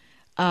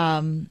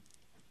 bring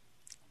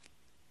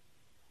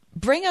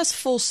us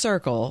full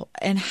circle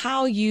and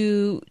how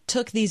you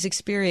took these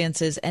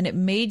experiences and it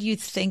made you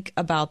think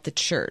about the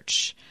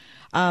church.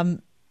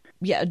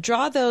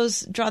 Draw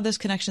those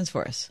connections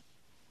for us.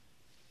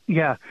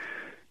 Yeah.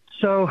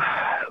 So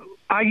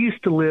I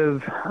used to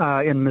live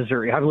in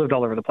Missouri. I've lived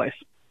all over the place.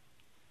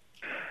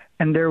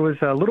 And there was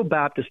a little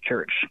Baptist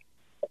church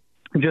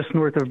just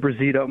north of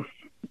Brazito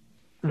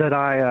that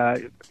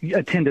I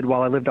attended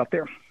while I lived up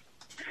there.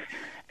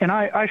 And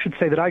I should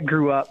say that I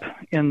grew up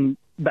in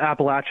the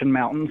Appalachian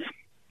Mountains,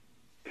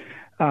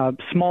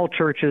 small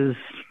churches,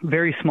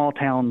 very small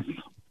towns,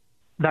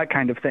 that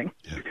kind of thing.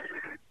 Yeah.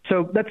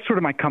 So that's sort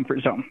of my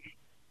comfort zone.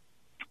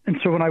 And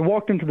so when I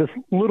walked into this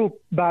little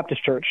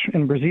Baptist church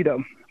in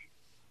Brazito,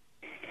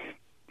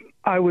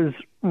 I was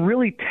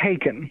really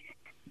taken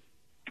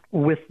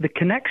with the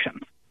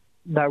connections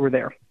that were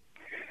there.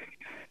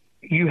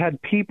 You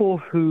had people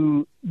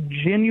who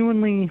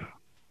genuinely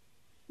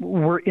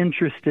were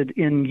interested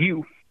in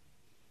you,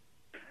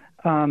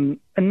 and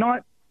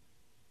not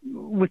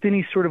with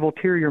any sort of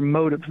ulterior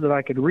motives that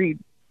I could read.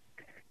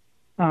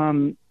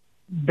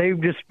 They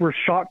just were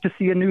shocked to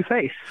see a new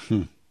face.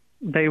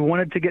 They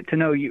wanted to get to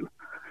know you.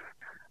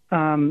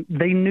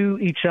 They knew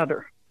each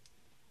other.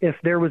 If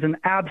there was an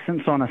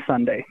absence on a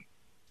Sunday,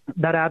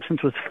 that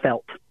absence was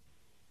felt.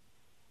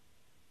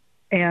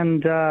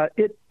 And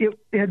it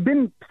had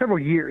been several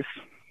years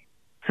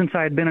since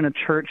I had been in a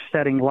church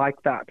setting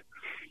like that.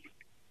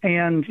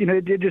 And,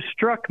 it just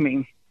struck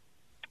me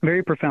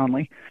very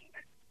profoundly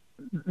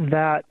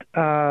that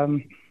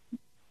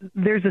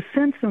there's a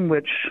sense in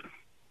which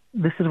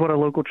this is what a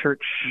local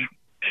church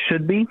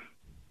should be,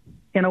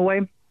 in a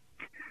way.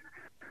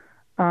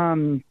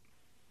 And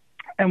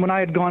when I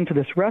had gone to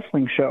this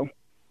wrestling show,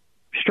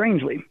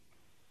 strangely,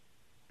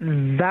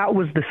 that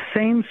was the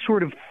same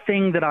sort of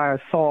thing that I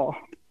saw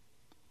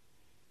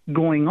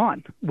going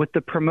on with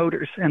the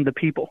promoters and the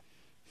people.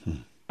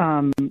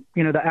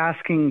 The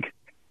asking,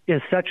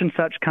 is such and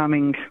such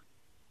coming?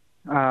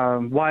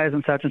 Why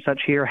isn't such and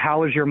such here?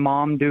 How is your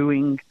mom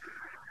doing?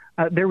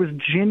 There was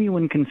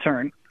genuine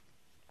concern.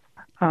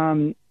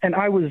 And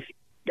I was,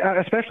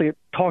 especially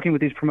talking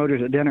with these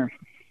promoters at dinner,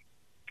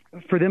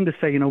 for them to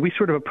say, we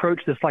sort of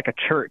approach this like a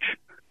church,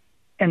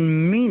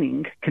 and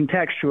meaning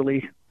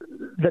contextually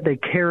that they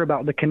care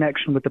about the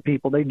connection with the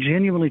people. They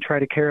genuinely try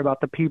to care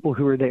about the people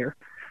who are there.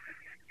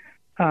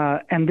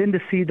 And then to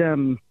see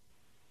them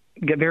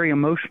get very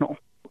emotional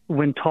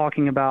when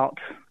talking about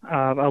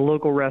a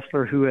local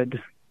wrestler who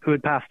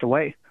had passed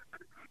away.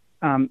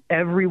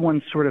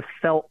 Everyone sort of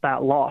felt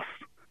that loss.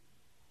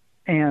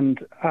 And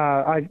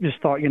I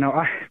just thought,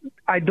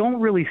 I don't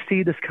really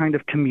see this kind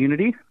of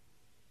community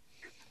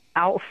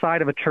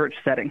outside of a church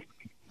setting.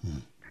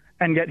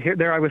 And yet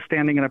there I was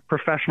standing in a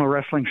professional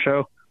wrestling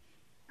show,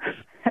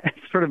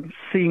 sort of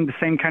seeing the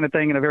same kind of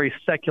thing in a very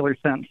secular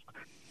sense.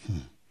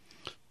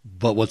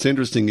 But what's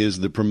interesting is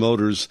the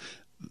promoters,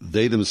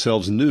 they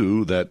themselves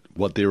knew that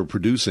what they were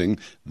producing,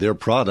 their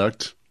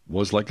product,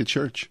 was like a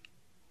church.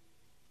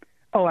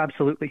 Oh,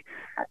 absolutely.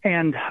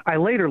 And I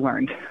later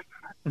learned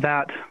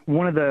that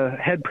one of the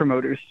head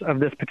promoters of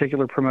this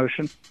particular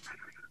promotion,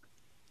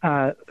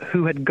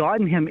 who had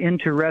gotten him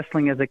into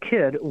wrestling as a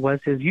kid, was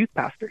his youth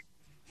pastor.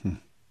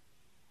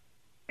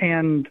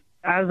 And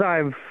as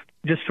I've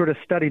just sort of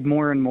studied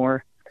more and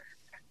more,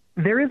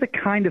 there is a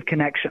kind of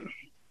connection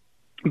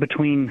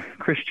between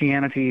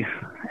Christianity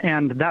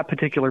and that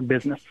particular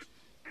business.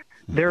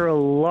 There are a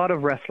lot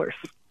of wrestlers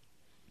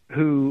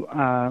who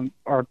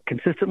are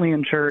consistently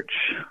in church,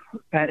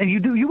 and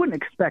you wouldn't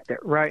expect it,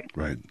 right?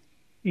 Right.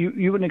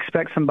 You wouldn't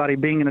expect somebody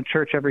being in a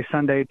church every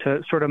Sunday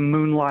to sort of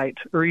moonlight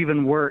or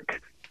even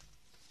work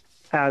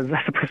as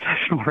a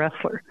professional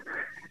wrestler.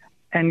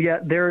 And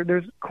yet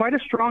there's quite a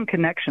strong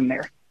connection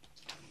there.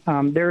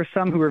 There are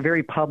some who are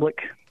very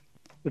public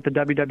with the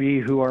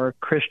WWE who are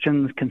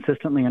Christians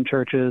consistently in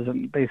churches,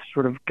 and they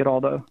sort of get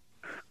all the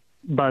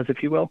buzz,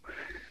 if you will.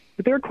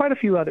 But there are quite a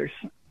few others.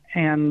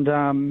 And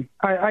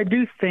I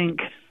do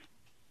think,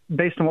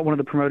 based on what one of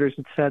the promoters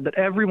had said, that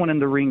everyone in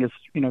the ring is,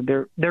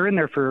 they're in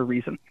there for a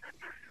reason.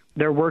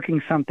 They're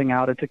working something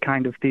out. It's a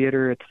kind of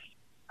theater. It's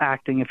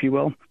acting, if you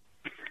will.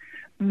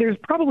 There's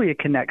probably a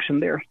connection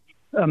there,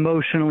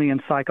 emotionally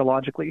and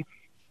psychologically,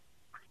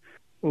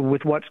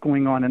 with what's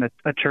going on in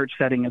a church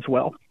setting as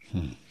well.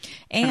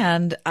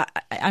 And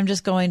I'm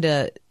just going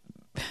to,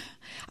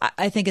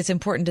 I think it's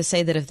important to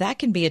say that if that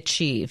can be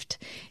achieved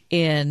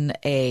in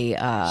a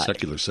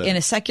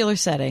secular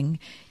setting,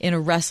 in a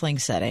wrestling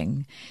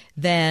setting,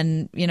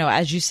 then,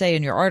 as you say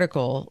in your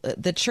article,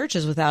 the church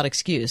is without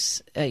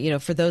excuse.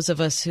 For those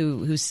of us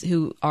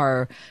who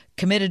are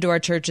committed to our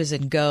churches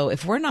and go,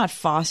 if we're not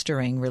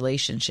fostering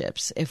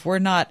relationships, if we're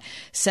not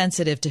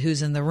sensitive to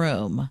who's in the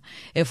room,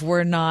 if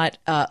we're not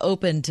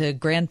open to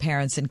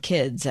grandparents and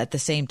kids at the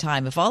same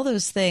time, if all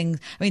those things,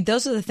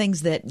 those are the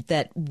things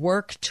that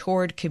work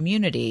toward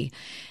community.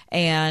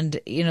 And,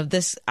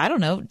 this, I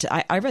don't know,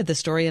 I read the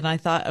story and I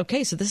thought,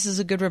 okay, so this is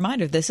a good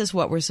reminder. This is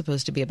what we're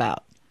supposed to be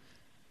about.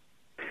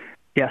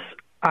 Yes.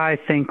 I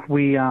think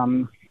we,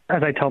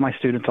 as I tell my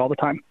students all the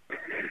time,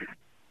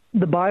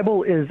 the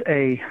Bible is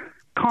a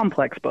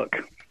complex book,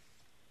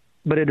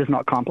 but it is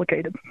not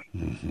complicated.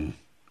 Mm-hmm.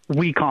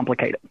 We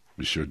complicate it.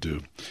 We sure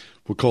do.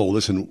 Well, Cole,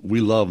 listen,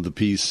 we love the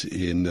piece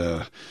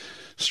in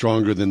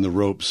Stronger Than the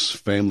Ropes,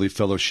 Family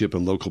Fellowship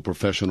and Local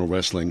Professional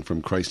Wrestling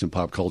from Christ and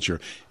Pop Culture.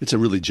 It's a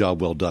really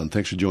job well done.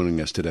 Thanks for joining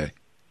us today.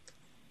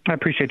 I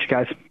appreciate you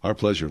guys. Our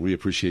pleasure. We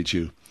appreciate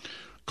you.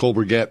 Cole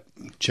Burgett,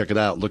 check it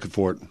out. Looking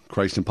for it.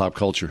 Christ and Pop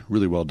Culture.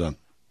 Really well done.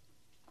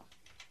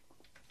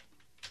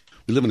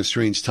 We live in a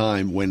strange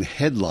time when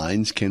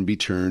headlines can be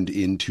turned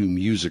into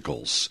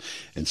musicals.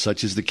 And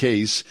such is the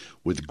case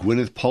with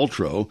Gwyneth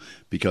Paltrow,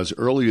 because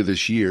earlier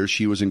this year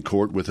she was in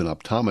court with an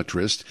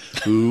optometrist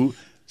who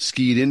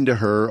skied into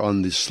her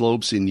on the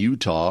slopes in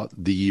Utah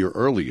the year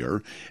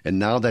earlier. And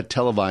now that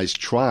televised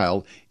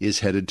trial is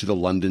headed to the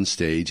London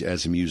stage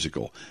as a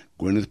musical.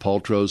 Gwyneth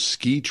Paltrow's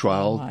ski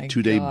trial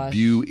to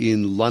debut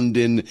in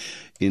London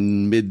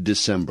in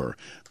mid-December.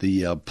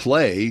 The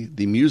play,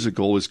 the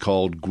musical, is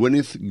called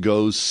Gwyneth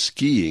Goes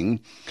Skiing.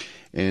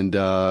 And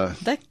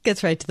that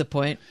gets right to the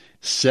point.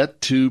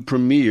 Set to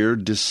premiere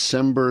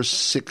December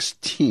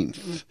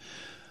 16th.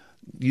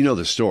 You know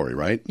the story,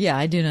 right? Yeah,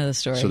 I do know the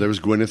story. So there was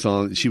Gwyneth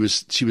on. She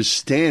was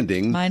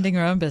standing, minding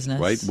her own business,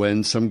 right,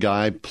 when some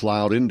guy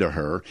plowed into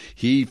her.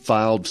 He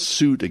filed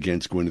suit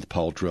against Gwyneth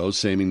Paltrow,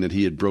 saying that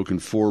he had broken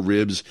 4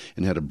 ribs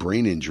and had a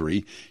brain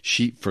injury.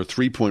 She for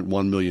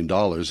 $3.1 million.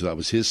 That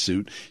was his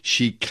suit.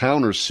 She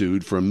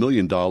countersued for $1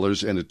 million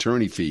and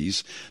attorney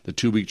fees. The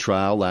 2-week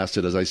trial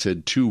lasted, as I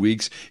said, 2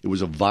 weeks. It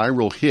was a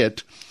viral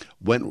hit,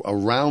 went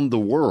around the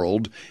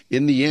world.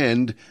 In the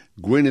end,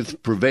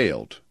 Gwyneth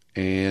prevailed.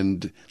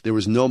 And there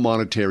was no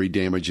monetary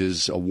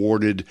damages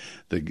awarded.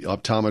 The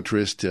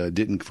optometrist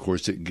didn't, of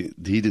course, he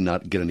did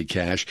not get any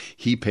cash.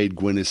 He paid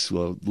Gwyneth's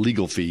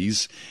legal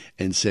fees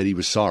and said he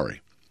was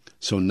sorry.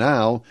 So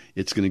now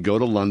it's going to go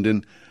to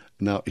London.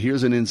 Now,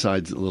 here's an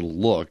inside little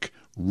look.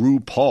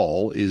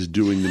 RuPaul is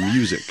doing the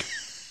music.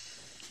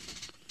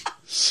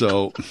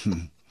 So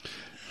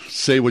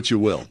say what you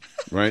will,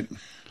 right?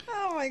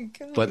 Oh, my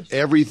God. But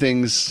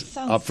everything's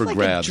up for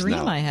grabs now. Sounds like a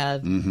dream I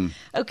had. Mm-hmm.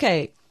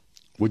 Okay.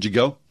 Would you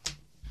go?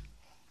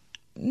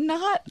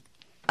 Not.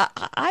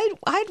 I'd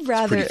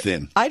rather. It's pretty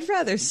thin. I'd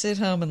rather sit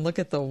home and look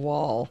at the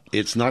wall.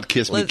 It's not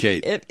Kiss Me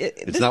Kate.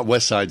 It's not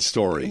West Side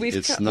Story.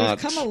 We've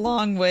come a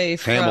long way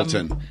from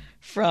Hamilton.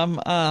 From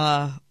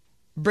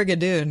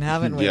Brigadoon,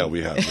 haven't we? Yeah,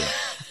 we have.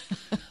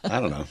 Yeah. I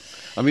don't know.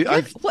 I mean,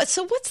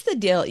 So what's the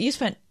deal? You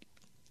spent,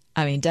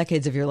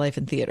 decades of your life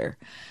in theater.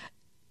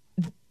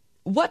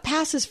 What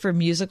passes for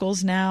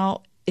musicals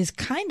now is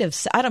kind of,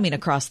 I don't mean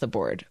across the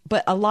board,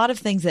 but a lot of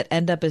things that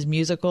end up as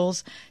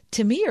musicals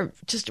to me are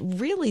just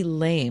really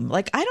lame.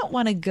 Like, I don't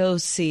want to go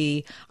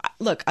see,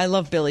 look, I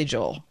love Billy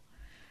Joel.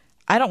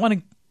 I don't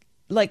want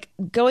to,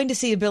 going to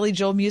see a Billy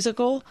Joel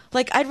musical.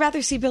 I'd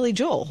rather see Billy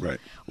Joel. Right.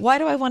 Why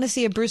do I want to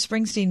see a Bruce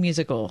Springsteen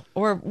musical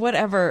or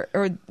whatever,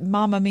 or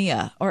Mamma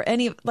Mia or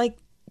any,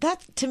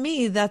 that, to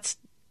me, that's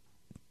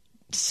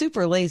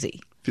super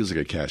lazy. Feels like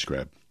a cash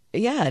grab.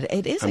 Yeah,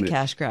 it is a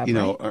cash grab. You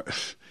know,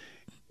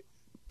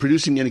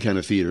 producing any kind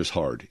of theater is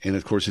hard. And,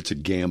 of course, it's a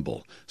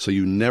gamble. So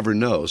you never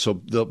know.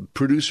 So the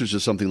producers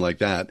of something like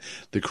that,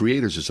 the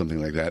creators of something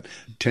like that,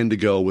 tend to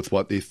go with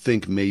what they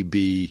think may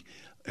be,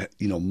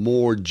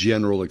 more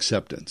general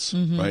acceptance,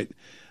 mm-hmm. right?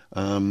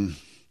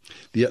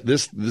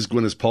 This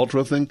Gwyneth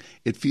Paltrow thing,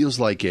 it feels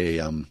like a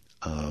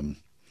kind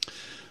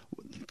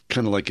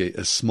of like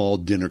a small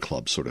dinner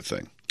club sort of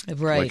thing.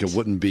 Right. Like it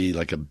wouldn't be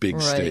like a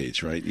big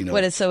stage, right?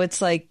 So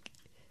it's like,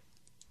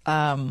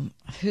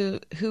 who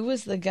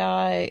was the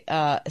guy?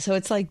 So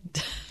it's like,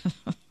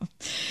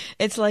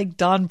 it's like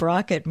Don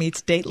Brockett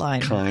meets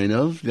Dateline. Kind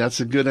of. That's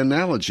a good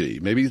analogy.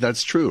 Maybe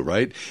that's true,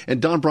 right?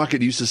 And Don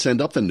Brockett used to send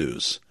up the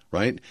news,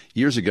 right?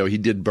 Years ago, he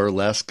did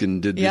burlesque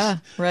and did this. Yeah,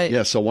 right.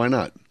 Yeah, so why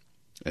not?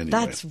 Anyway.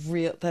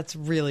 That's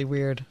really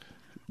weird.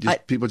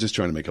 People just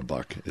trying to make a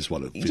buck is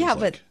what it feels like. Yeah,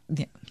 but...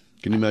 Yeah.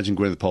 Can you imagine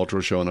Gwyneth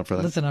Paltrow showing up for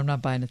that? Listen, I'm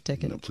not buying a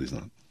ticket. No, please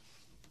not.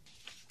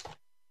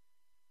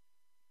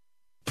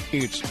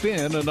 It's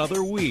been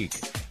another week.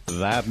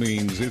 That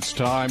means it's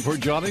time for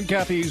John and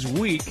Kathy's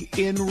Week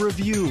in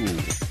Review.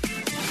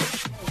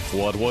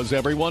 What was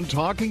everyone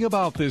talking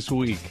about this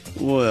week?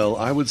 Well,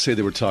 I would say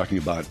they were talking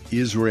about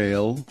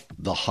Israel,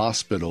 the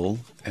hospital,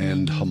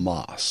 and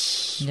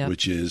Hamas,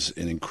 which is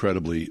an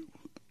incredibly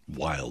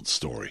wild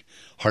story.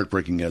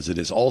 Heartbreaking as it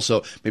is.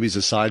 Also, maybe as a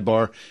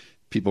sidebar,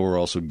 people were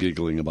also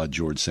giggling about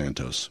George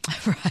Santos.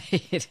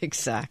 Right,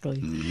 exactly.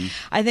 Mm-hmm.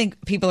 I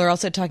think people are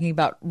also talking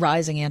about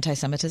rising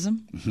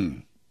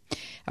anti-Semitism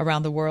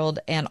around the world.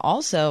 And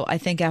also, I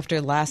think after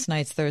last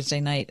night's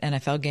Thursday night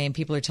NFL game,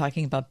 people are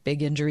talking about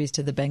big injuries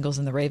to the Bengals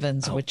and the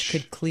Ravens, which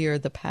could clear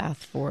the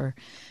path for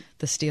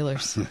the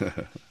Steelers.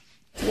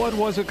 What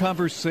was a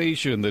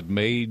conversation that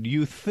made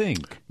you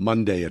think?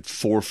 Monday at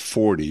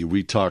 4:40,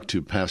 we talked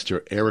to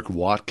Pastor Eric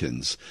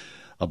Watkins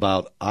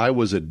about I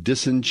was a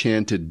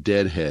disenchanted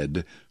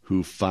deadhead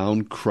who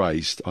found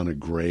Christ on a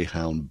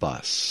Greyhound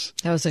bus.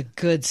 That was a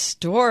good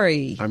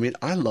story. I mean,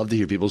 I love to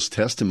hear people's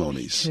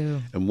testimonies. Me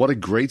too. And what a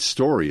great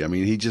story. I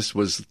mean, he just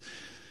was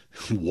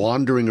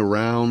wandering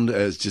around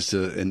as just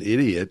an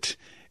idiot,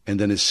 and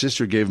then his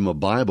sister gave him a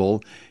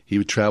Bible.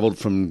 He traveled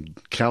from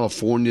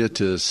California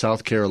to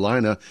South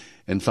Carolina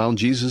and found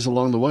Jesus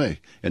along the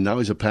way. And now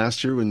he's a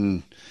pastor,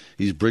 and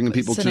he's bringing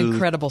people to... It's an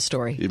incredible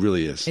story. It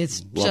really is.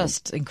 It's Love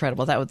just him.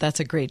 incredible. That's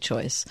a great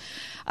choice.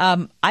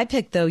 I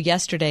picked, though,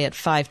 yesterday at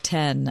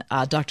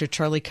 5:10, Dr.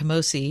 Charlie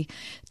Camosy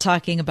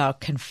talking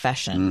about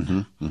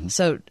confession.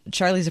 So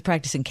Charlie's a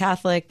practicing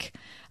Catholic.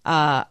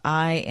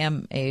 I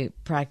am a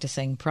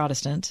practicing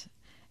Protestant,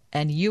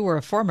 and you were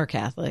a former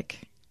Catholic.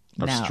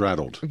 I've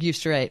straddled.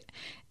 Used to, right.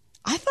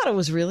 I thought it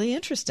was really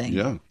interesting.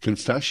 Yeah,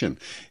 confession.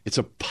 It's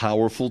a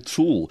powerful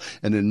tool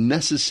and a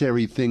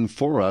necessary thing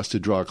for us to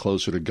draw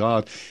closer to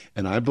God.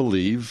 And I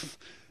believe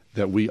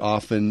that we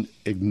often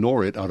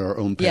ignore it at our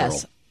own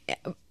peril.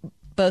 Yes.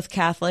 Both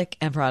Catholic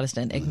and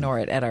Protestant ignore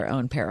it at our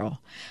own peril.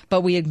 But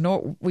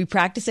we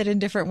practice it in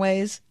different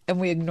ways, and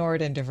we ignore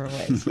it in different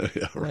ways.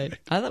 Yeah, right.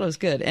 I thought it was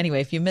good.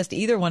 Anyway, if you missed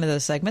either one of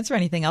those segments or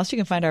anything else, you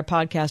can find our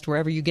podcast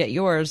wherever you get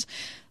yours.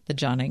 The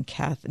John and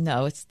Kath.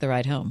 No, it's The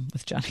Ride Home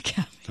with John and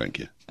Kath. Thank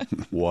you.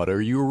 What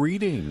are you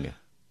reading?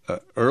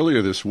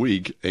 Earlier this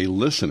week, a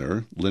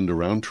listener, Linda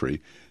Roundtree,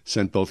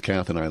 sent both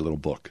Kath and I a little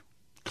book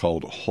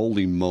called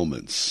Holy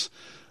Moments,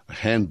 a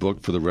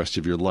handbook for the rest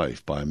of your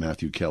life by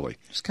Matthew Kelly.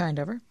 Just kind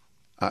of her.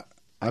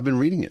 I've been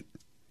reading it,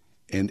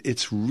 and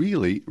it's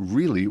really,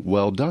 really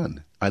well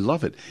done. I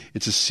love it.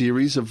 It's a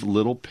series of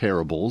little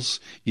parables.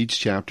 Each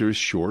chapter is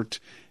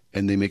short,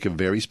 and they make a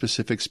very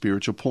specific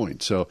spiritual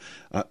point. So,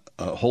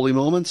 Holy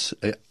Moments,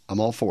 I'm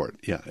all for it.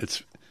 Yeah,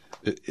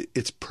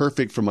 it's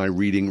perfect for my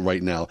reading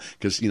right now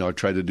because, I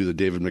tried to do the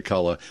David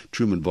McCullough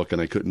Truman book, and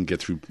I couldn't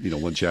get through,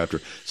 one chapter.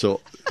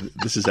 So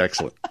this is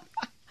excellent.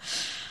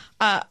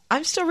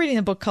 I'm still reading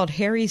a book called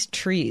Harry's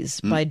Trees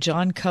by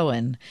John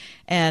Cohen,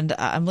 and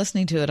I'm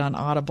listening to it on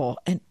Audible,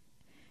 and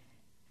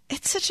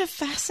it's such a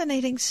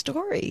fascinating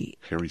story.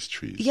 Harry's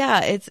Trees.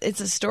 Yeah,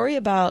 it's a story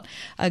about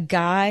a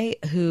guy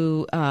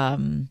who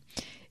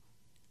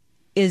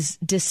is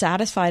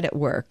dissatisfied at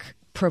work,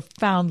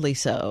 profoundly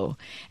so,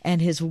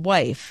 and his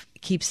wife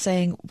keeps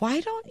saying,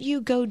 "Why don't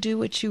you go do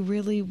what you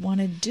really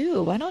want to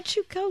do? Why don't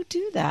you go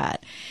do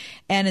that?"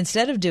 And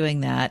instead of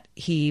doing that,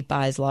 he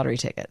buys lottery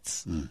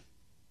tickets.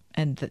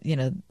 And,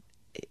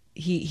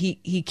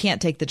 he can't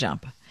take the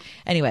jump.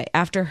 Anyway,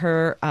 after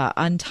her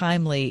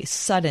untimely,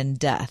 sudden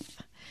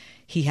death,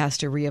 he has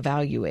to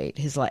reevaluate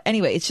his life.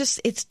 Anyway,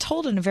 it's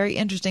told in a very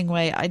interesting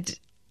way.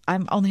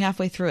 I'm only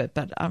halfway through it,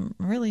 but I'm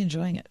really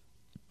enjoying it.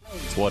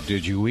 What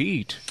did you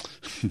eat?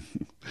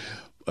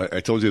 I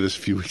told you this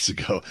a few weeks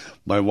ago.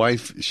 My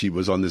wife, she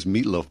was on this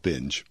meatloaf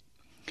binge,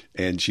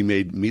 and she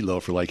made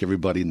meatloaf for like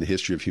everybody in the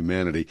history of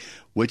humanity,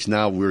 which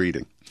now we're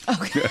eating.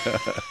 Okay.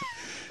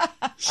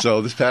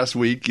 So this past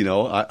week,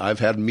 I've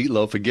had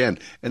meatloaf again.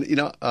 And,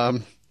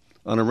 on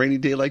a rainy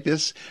day like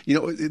this,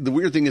 the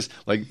weird thing is,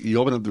 like, you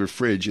open up the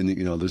fridge and,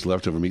 there's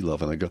leftover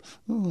meatloaf. And I go,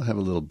 I'll have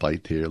a little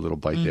bite here, a little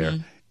bite there.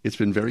 It's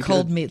been very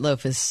Cold good.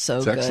 meatloaf is so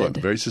good. It's excellent.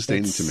 Very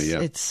sustaining to me, yeah.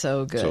 It's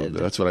so good. So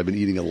that's what I've been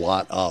eating a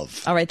lot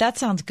of. All right, that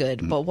sounds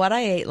good. But what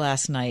I ate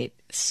last night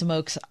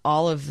smokes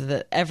all of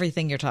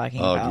everything you're talking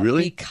about.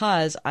 Really?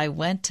 Because I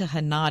went to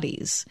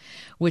Hanadi's,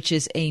 which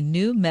is a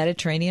new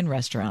Mediterranean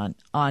restaurant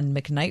on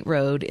McKnight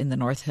Road in the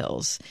North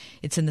Hills.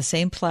 It's in the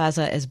same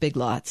plaza as Big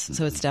Lots,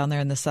 so it's down there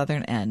in the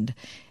southern end.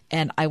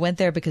 And I went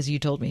there because you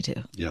told me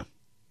to. Yeah.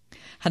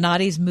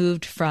 Hanadi's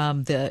moved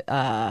from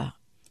the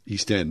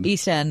East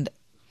End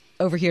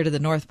over here to the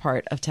north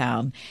part of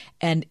town.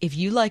 And if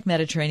you like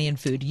Mediterranean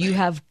food, you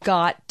have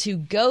got to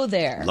go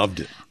there. Loved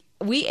it.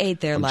 We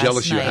ate there last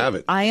jealous night. you have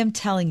it. I am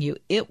telling you,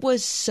 it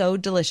was so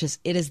delicious.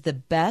 It is the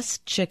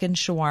best chicken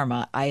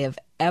shawarma I have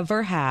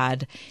ever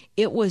had.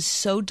 It was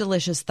so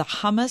delicious. The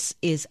hummus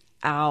is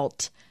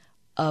out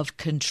of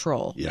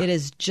control. Yeah. It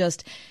is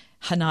just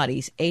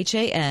Hanadi's,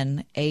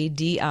 HANADI''S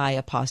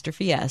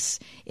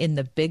in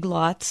the Big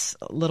Lots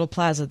little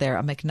plaza there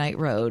on McKnight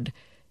Road.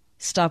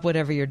 Stop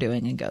whatever you're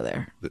doing and go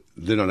there.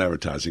 They're not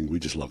advertising. We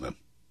just love them.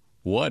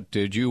 What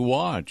did you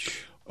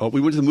watch?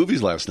 We went to the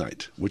movies last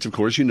night, which, of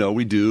course,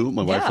 we do.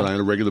 My wife Yeah. and I on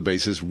a regular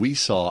basis. We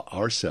saw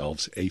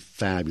ourselves a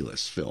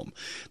fabulous film.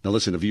 Now,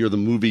 listen, if you're the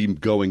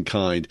movie-going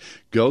kind,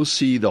 go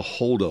see The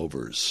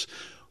Holdovers.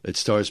 It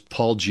stars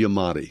Paul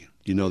Giamatti.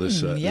 You know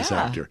this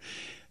actor.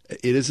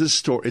 It is a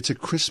story. It's a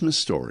Christmas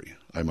story,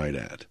 I might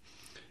add.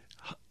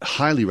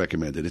 Highly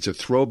recommended. It's a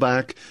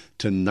throwback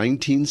to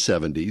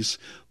 1970s.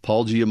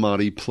 Paul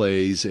Giamatti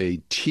plays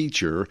a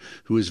teacher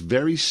who is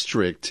very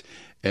strict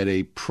at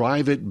a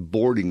private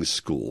boarding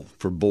school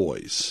for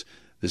boys.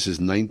 This is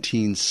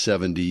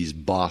 1970s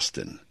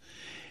Boston.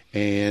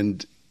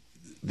 And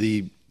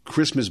the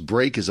Christmas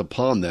break is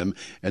upon them,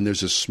 and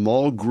there's a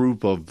small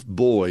group of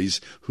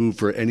boys who,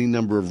 for any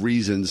number of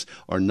reasons,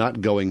 are not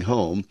going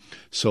home.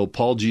 So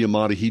Paul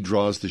Giamatti, he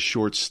draws the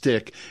short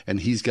stick, and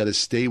he's got to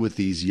stay with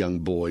these young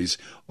boys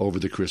over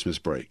the Christmas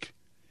break.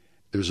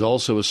 There's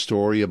also a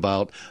story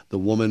about the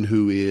woman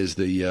who is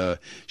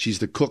she's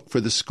the cook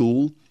for the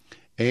school,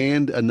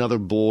 and another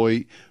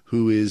boy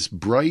who is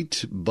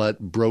bright but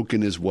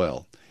broken as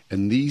well.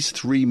 And these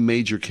three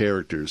major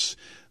characters,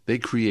 they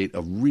create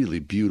a really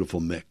beautiful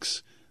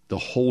mix. The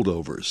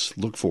Holdovers.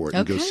 Look for it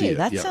and go see it.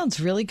 That sounds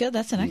really good.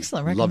 That's an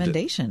excellent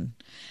recommendation.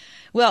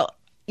 Well,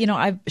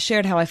 I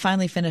shared how I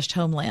finally finished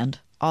Homeland.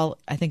 I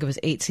think it was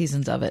 8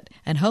 seasons of it.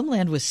 And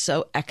Homeland was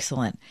so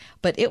excellent.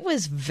 But it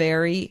was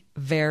very,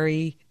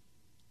 very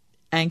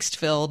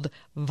angst-filled,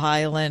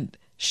 violent,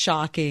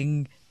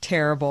 shocking,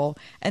 terrible.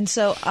 And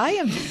so I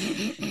am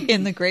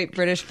in the Great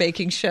British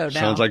Baking Show now.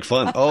 Sounds like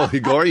fun. Oh,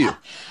 who are you?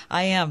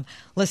 I am.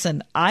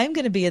 Listen, I'm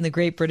going to be in the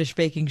Great British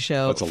Baking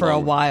Show for a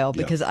while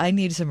because I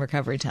need some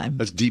recovery time.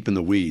 That's deep in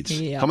the weeds.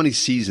 Yeah. How many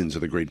seasons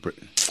of the Great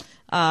Britain?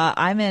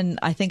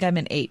 I think I'm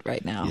in 8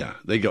 right now. Yeah,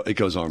 it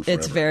goes on forever.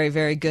 It's very,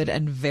 very good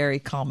and very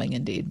calming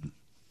indeed.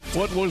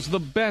 What was the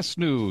best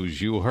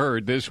news you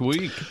heard this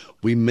week?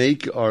 We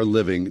make our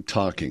living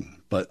talking,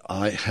 but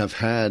I have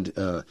had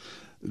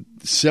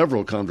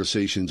several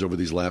conversations over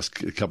these last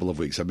couple of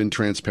weeks. I've been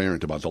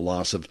transparent about the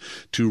loss of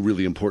 2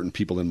 really important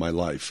people in my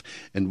life.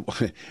 And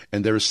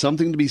there is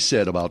something to be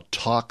said about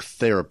talk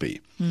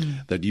therapy,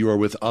 that you are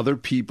with other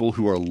people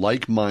who are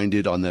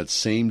like-minded on that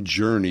same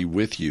journey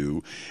with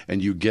you,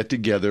 and you get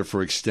together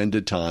for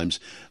extended times.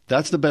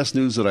 That's the best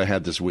news that I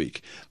had this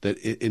week, that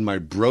in my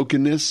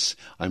brokenness,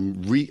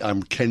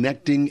 I'm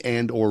connecting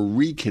and or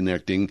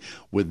reconnecting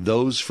with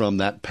those from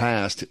that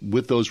past,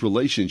 with those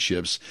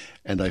relationships,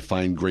 and I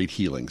find great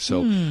healing.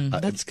 So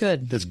that's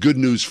good. That's good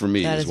news for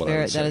me. That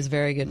is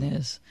very good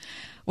news.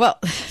 Well,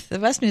 the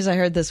best news I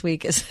heard this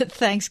week is that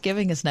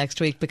Thanksgiving is next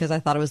week because I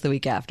thought it was the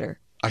week after.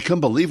 I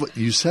can't believe what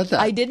you said that.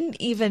 I didn't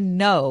even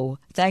know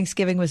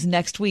Thanksgiving was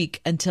next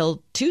week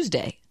until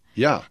Tuesday.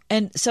 Yeah.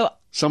 And so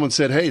someone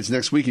said, hey, it's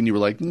next week. And you were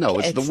like, no,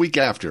 it's the week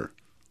after.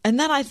 And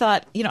then I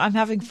thought, I'm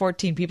having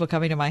 14 people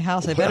coming to my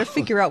house. I better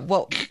figure out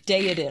what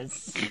day it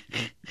is.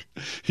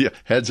 Yeah.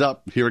 Heads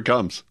up. Here it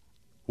comes.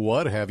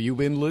 What have you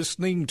been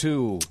listening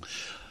to?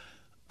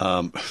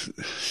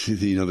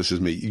 This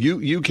is me.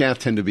 You, Kath,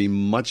 tend to be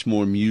much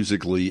more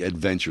musically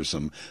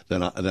adventuresome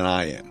than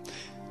I am.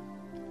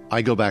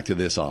 I go back to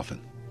this often.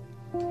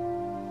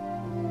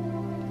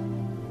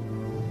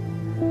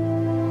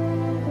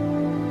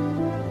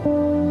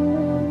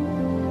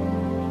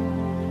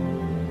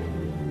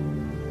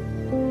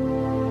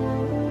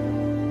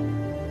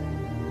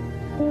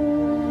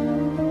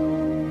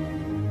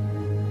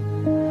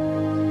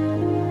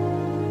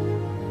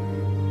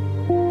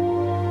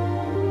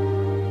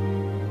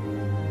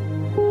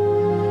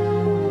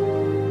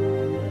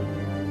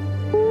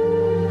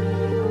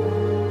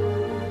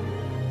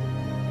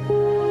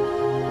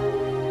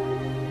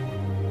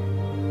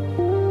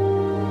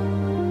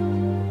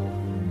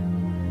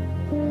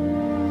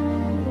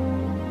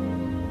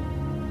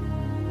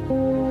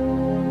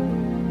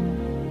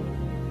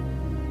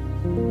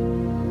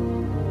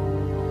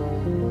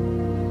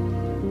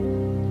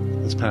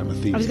 Pat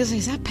Metheny. I was going to say,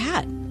 is that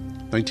Pat?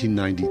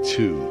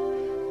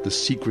 1992, The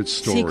Secret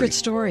Story. Secret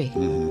Story.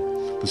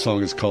 Mm-hmm. The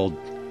song is called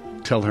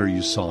Tell Her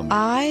You Saw Me.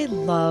 I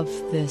love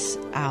this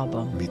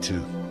album. Me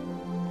too.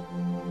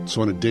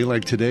 So on a day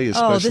like today,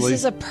 especially... Oh, this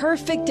is a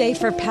perfect day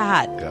for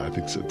Pat. Yeah, I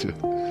think so too.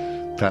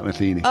 Pat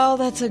Metheny. Oh,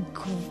 that's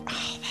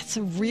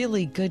a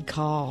really good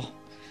call.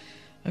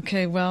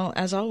 Okay, well,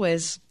 as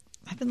always,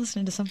 I've been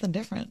listening to something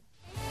different.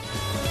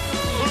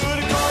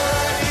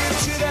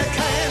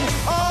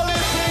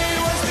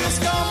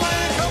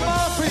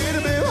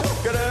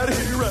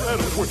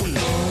 We're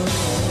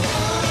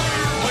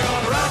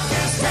gonna rock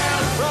this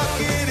town, rock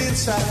it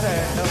inside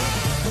out.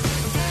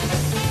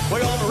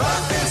 We're gonna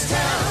rock this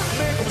town,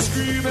 make them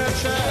scream and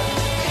shout.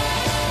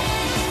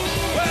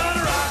 We're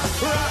gonna rock,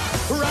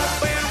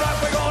 band rock.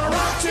 We're gonna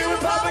rock till we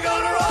pop. We're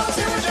gonna rock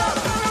till we drop.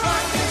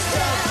 Rock this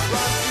town,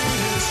 rock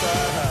it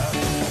inside out.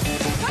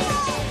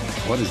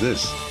 What is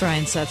this?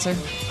 Brian Setzer.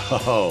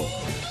 Oh,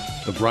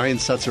 the Brian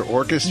Setzer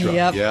Orchestra.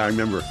 Yep. Yeah, I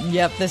remember.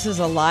 Yep, this is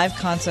a live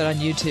concert on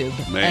YouTube.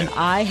 Man. And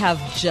I have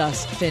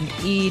just been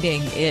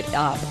eating it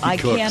up. I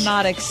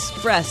cannot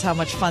express how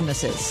much fun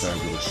this is.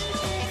 Fabulous.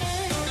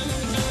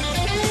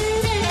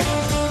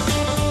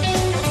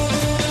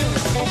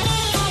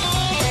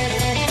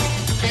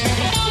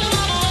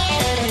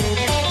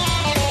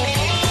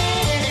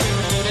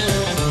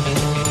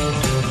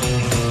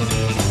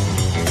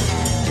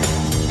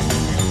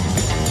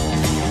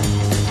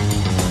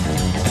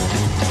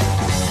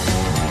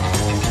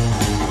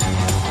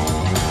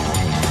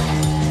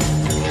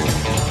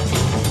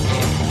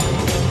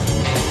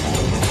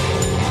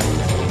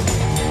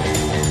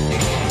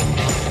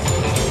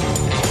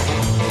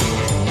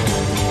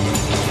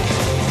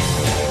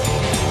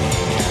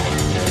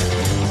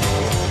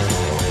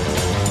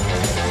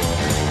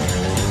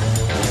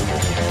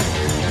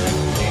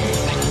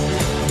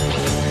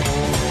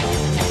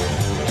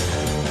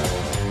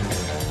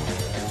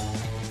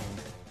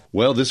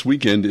 Well, this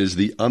weekend is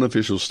the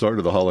unofficial start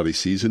of the holiday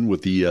season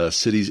with the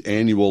city's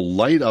annual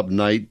Light Up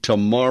Night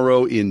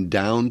tomorrow in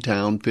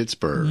downtown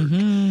Pittsburgh.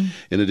 Mm-hmm.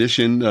 In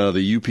addition,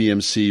 the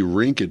UPMC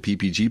rink at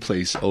PPG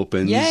Place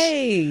opens.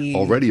 Yay!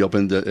 Already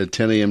opened at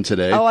 10 a.m.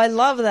 today. Oh, I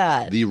love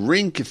that. The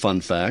rink, fun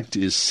fact,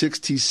 is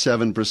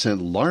 67%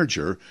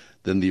 larger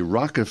than the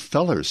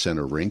Rockefeller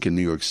Center rink in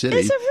New York City.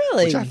 Is it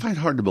really? Which I find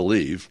hard to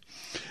believe.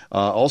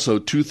 Also,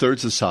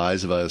 2/3 the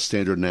size of a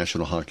standard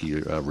National Hockey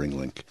ring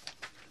rink.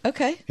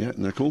 Okay. Yeah,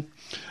 isn't that cool?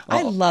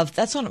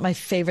 That's one of my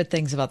favorite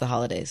things about the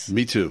holidays.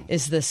 Me too.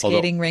 Is the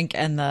skating rink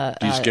and the...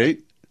 Do you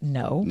skate?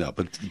 No. No,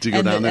 but do you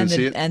go down there and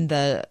see it? And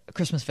the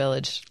Christmas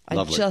Village.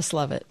 Lovely. I just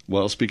love it.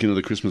 Well, speaking of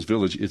the Christmas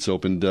Village, it's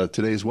opened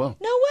today as well.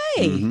 No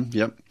way. Mm-hmm,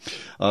 yep.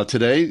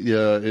 Today,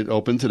 it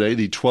opened today.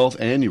 The 12th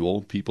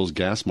annual People's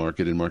Gas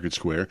Market in Market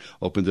Square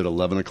opened at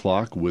 11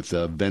 o'clock with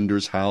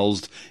vendors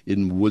housed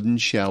in wooden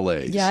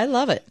chalets. Yeah, I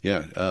love it.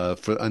 Yeah.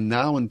 For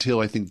now until,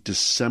 I think,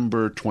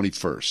 December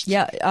 21st.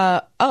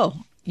 Yeah.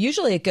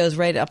 Usually it goes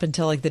right up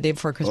until like the day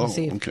before Christmas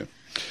Eve. Okay.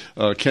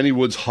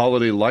 Kennywood's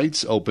Holiday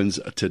Lights opens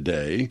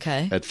today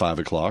at 5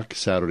 o'clock,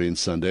 Saturday and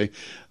Sunday.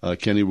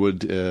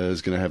 Kennywood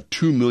is going to have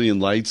 2 million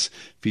lights,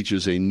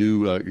 features a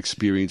new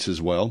experience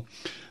as well.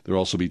 There will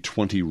also be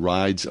 20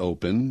 rides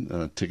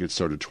open. Tickets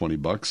start at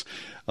 $20.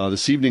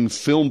 This evening,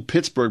 Film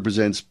Pittsburgh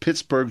presents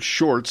Pittsburgh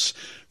Shorts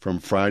from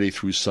Friday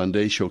through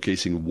Sunday,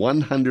 showcasing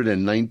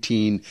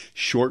 119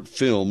 short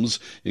films,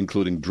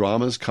 including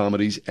dramas,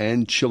 comedies,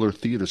 and chiller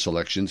theater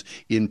selections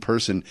in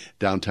person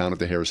downtown at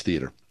the Harris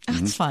Theater.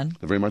 That's fun.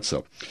 Very much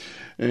so.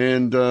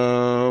 And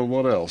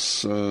what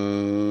else?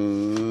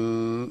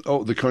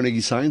 The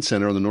Carnegie Science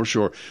Center on the North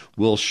Shore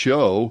will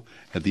show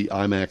at the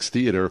IMAX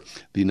Theater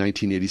the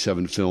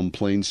 1987 film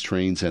Planes,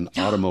 Trains, and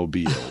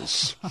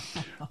Automobiles.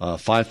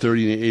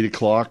 5:30 and 8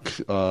 o'clock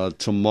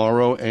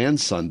tomorrow and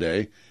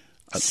Sunday.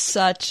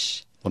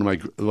 Such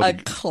a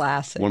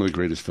classic. One of the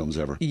greatest films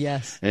ever.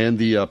 Yes. And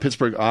the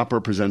Pittsburgh Opera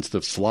presents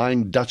The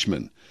Flying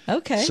Dutchman.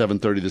 Okay.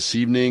 7:30 this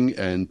evening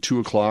and 2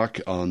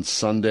 o'clock on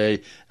Sunday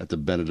at the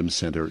Benedum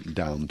Center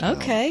downtown.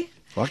 Okay.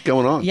 A lot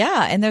going on.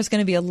 Yeah, and there's going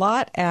to be a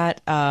lot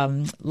at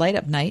Light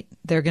Up Night.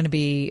 There are going to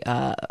be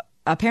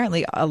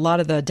apparently a lot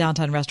of the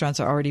downtown restaurants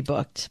are already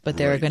booked, but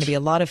there are going to be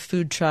a lot of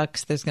food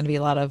trucks. There's going to be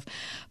a lot of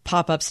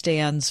pop-up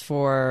stands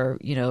for,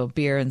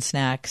 beer and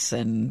snacks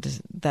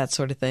and that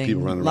sort of thing.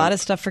 People running a lot around.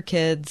 of stuff for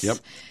kids. Yep.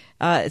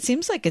 It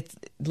seems like it's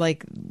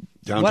like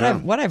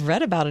downtown. What I've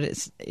read about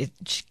it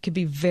could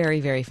be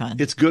very, very fun.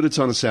 It's good it's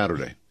on a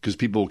Saturday because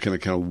people can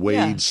kind of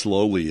wade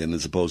slowly in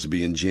as opposed to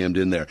being jammed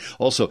in there.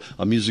 Also,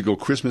 a musical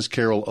Christmas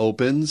Carol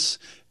opens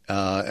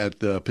at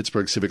the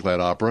Pittsburgh Civic Light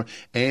Opera,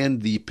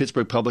 and the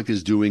Pittsburgh Public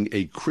is doing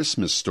a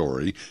Christmas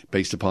story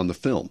based upon the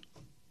film.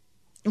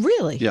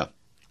 Really? Yeah.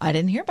 I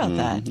didn't hear about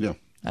that. Yeah.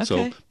 Okay.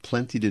 So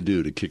plenty to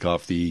do to kick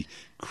off the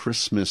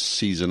Christmas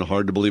season.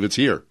 Hard to believe it's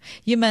here.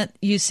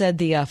 You said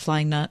the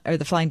Flying Nun or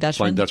the Flying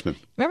Dutchman. Flying Dutchman.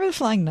 Remember the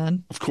Flying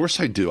Nun? Of course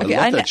I do. Okay,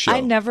 I love that show.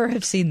 I never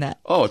have seen that.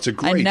 Oh, it's a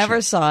great show. I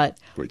never saw it.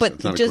 But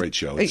it's not a great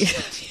show. It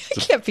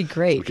can't be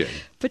great. Okay.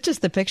 But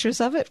just the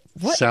pictures of it.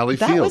 What? Sally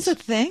Fields. That was a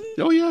thing?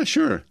 Oh, yeah,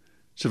 sure.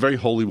 It's a very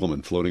holy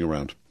woman floating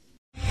around.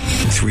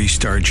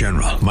 3-star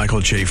General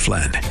Michael J.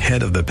 Flynn,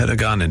 head of the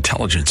Pentagon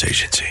Intelligence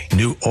Agency,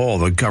 knew all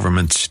the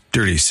government's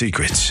dirty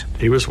secrets.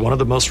 He was one of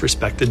the most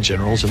respected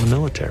generals in the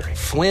military.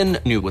 Flynn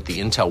knew what the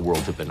intel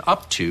world had been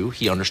up to.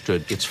 He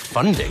understood its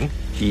funding.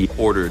 He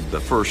ordered the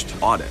first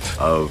audit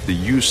of the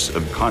use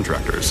of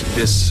contractors.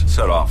 This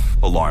set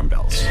off alarm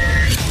bells.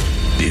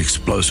 The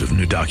explosive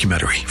new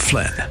documentary,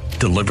 Flynn,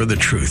 Deliver the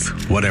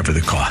Truth, Whatever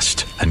the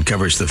Cost,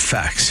 uncovers the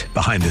facts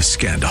behind this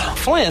scandal.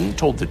 Flynn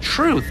told the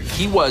truth.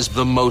 He was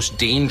the most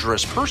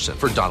dangerous person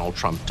for Donald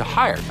Trump to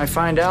hire. I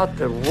find out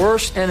the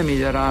worst enemy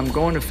that I'm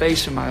going to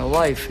face in my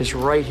life is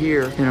right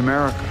here in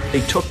America.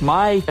 They took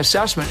my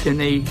assessment and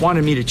they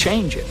wanted me to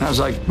change it. And I was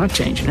like, I'm not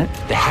changing it.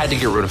 They had to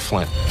get rid of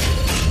Flynn.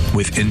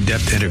 With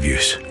in-depth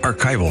interviews,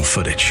 archival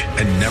footage,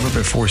 and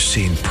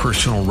never-before-seen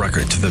personal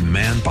records of the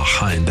man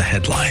behind the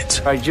headlines.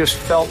 I just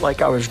felt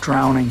like I was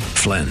drowning.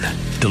 Flynn,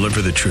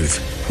 Deliver the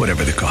Truth,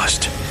 Whatever the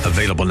Cost.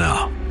 Available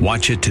now.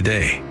 Watch it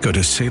today. Go to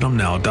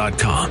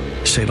salemnow.com.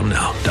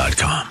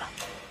 salemnow.com.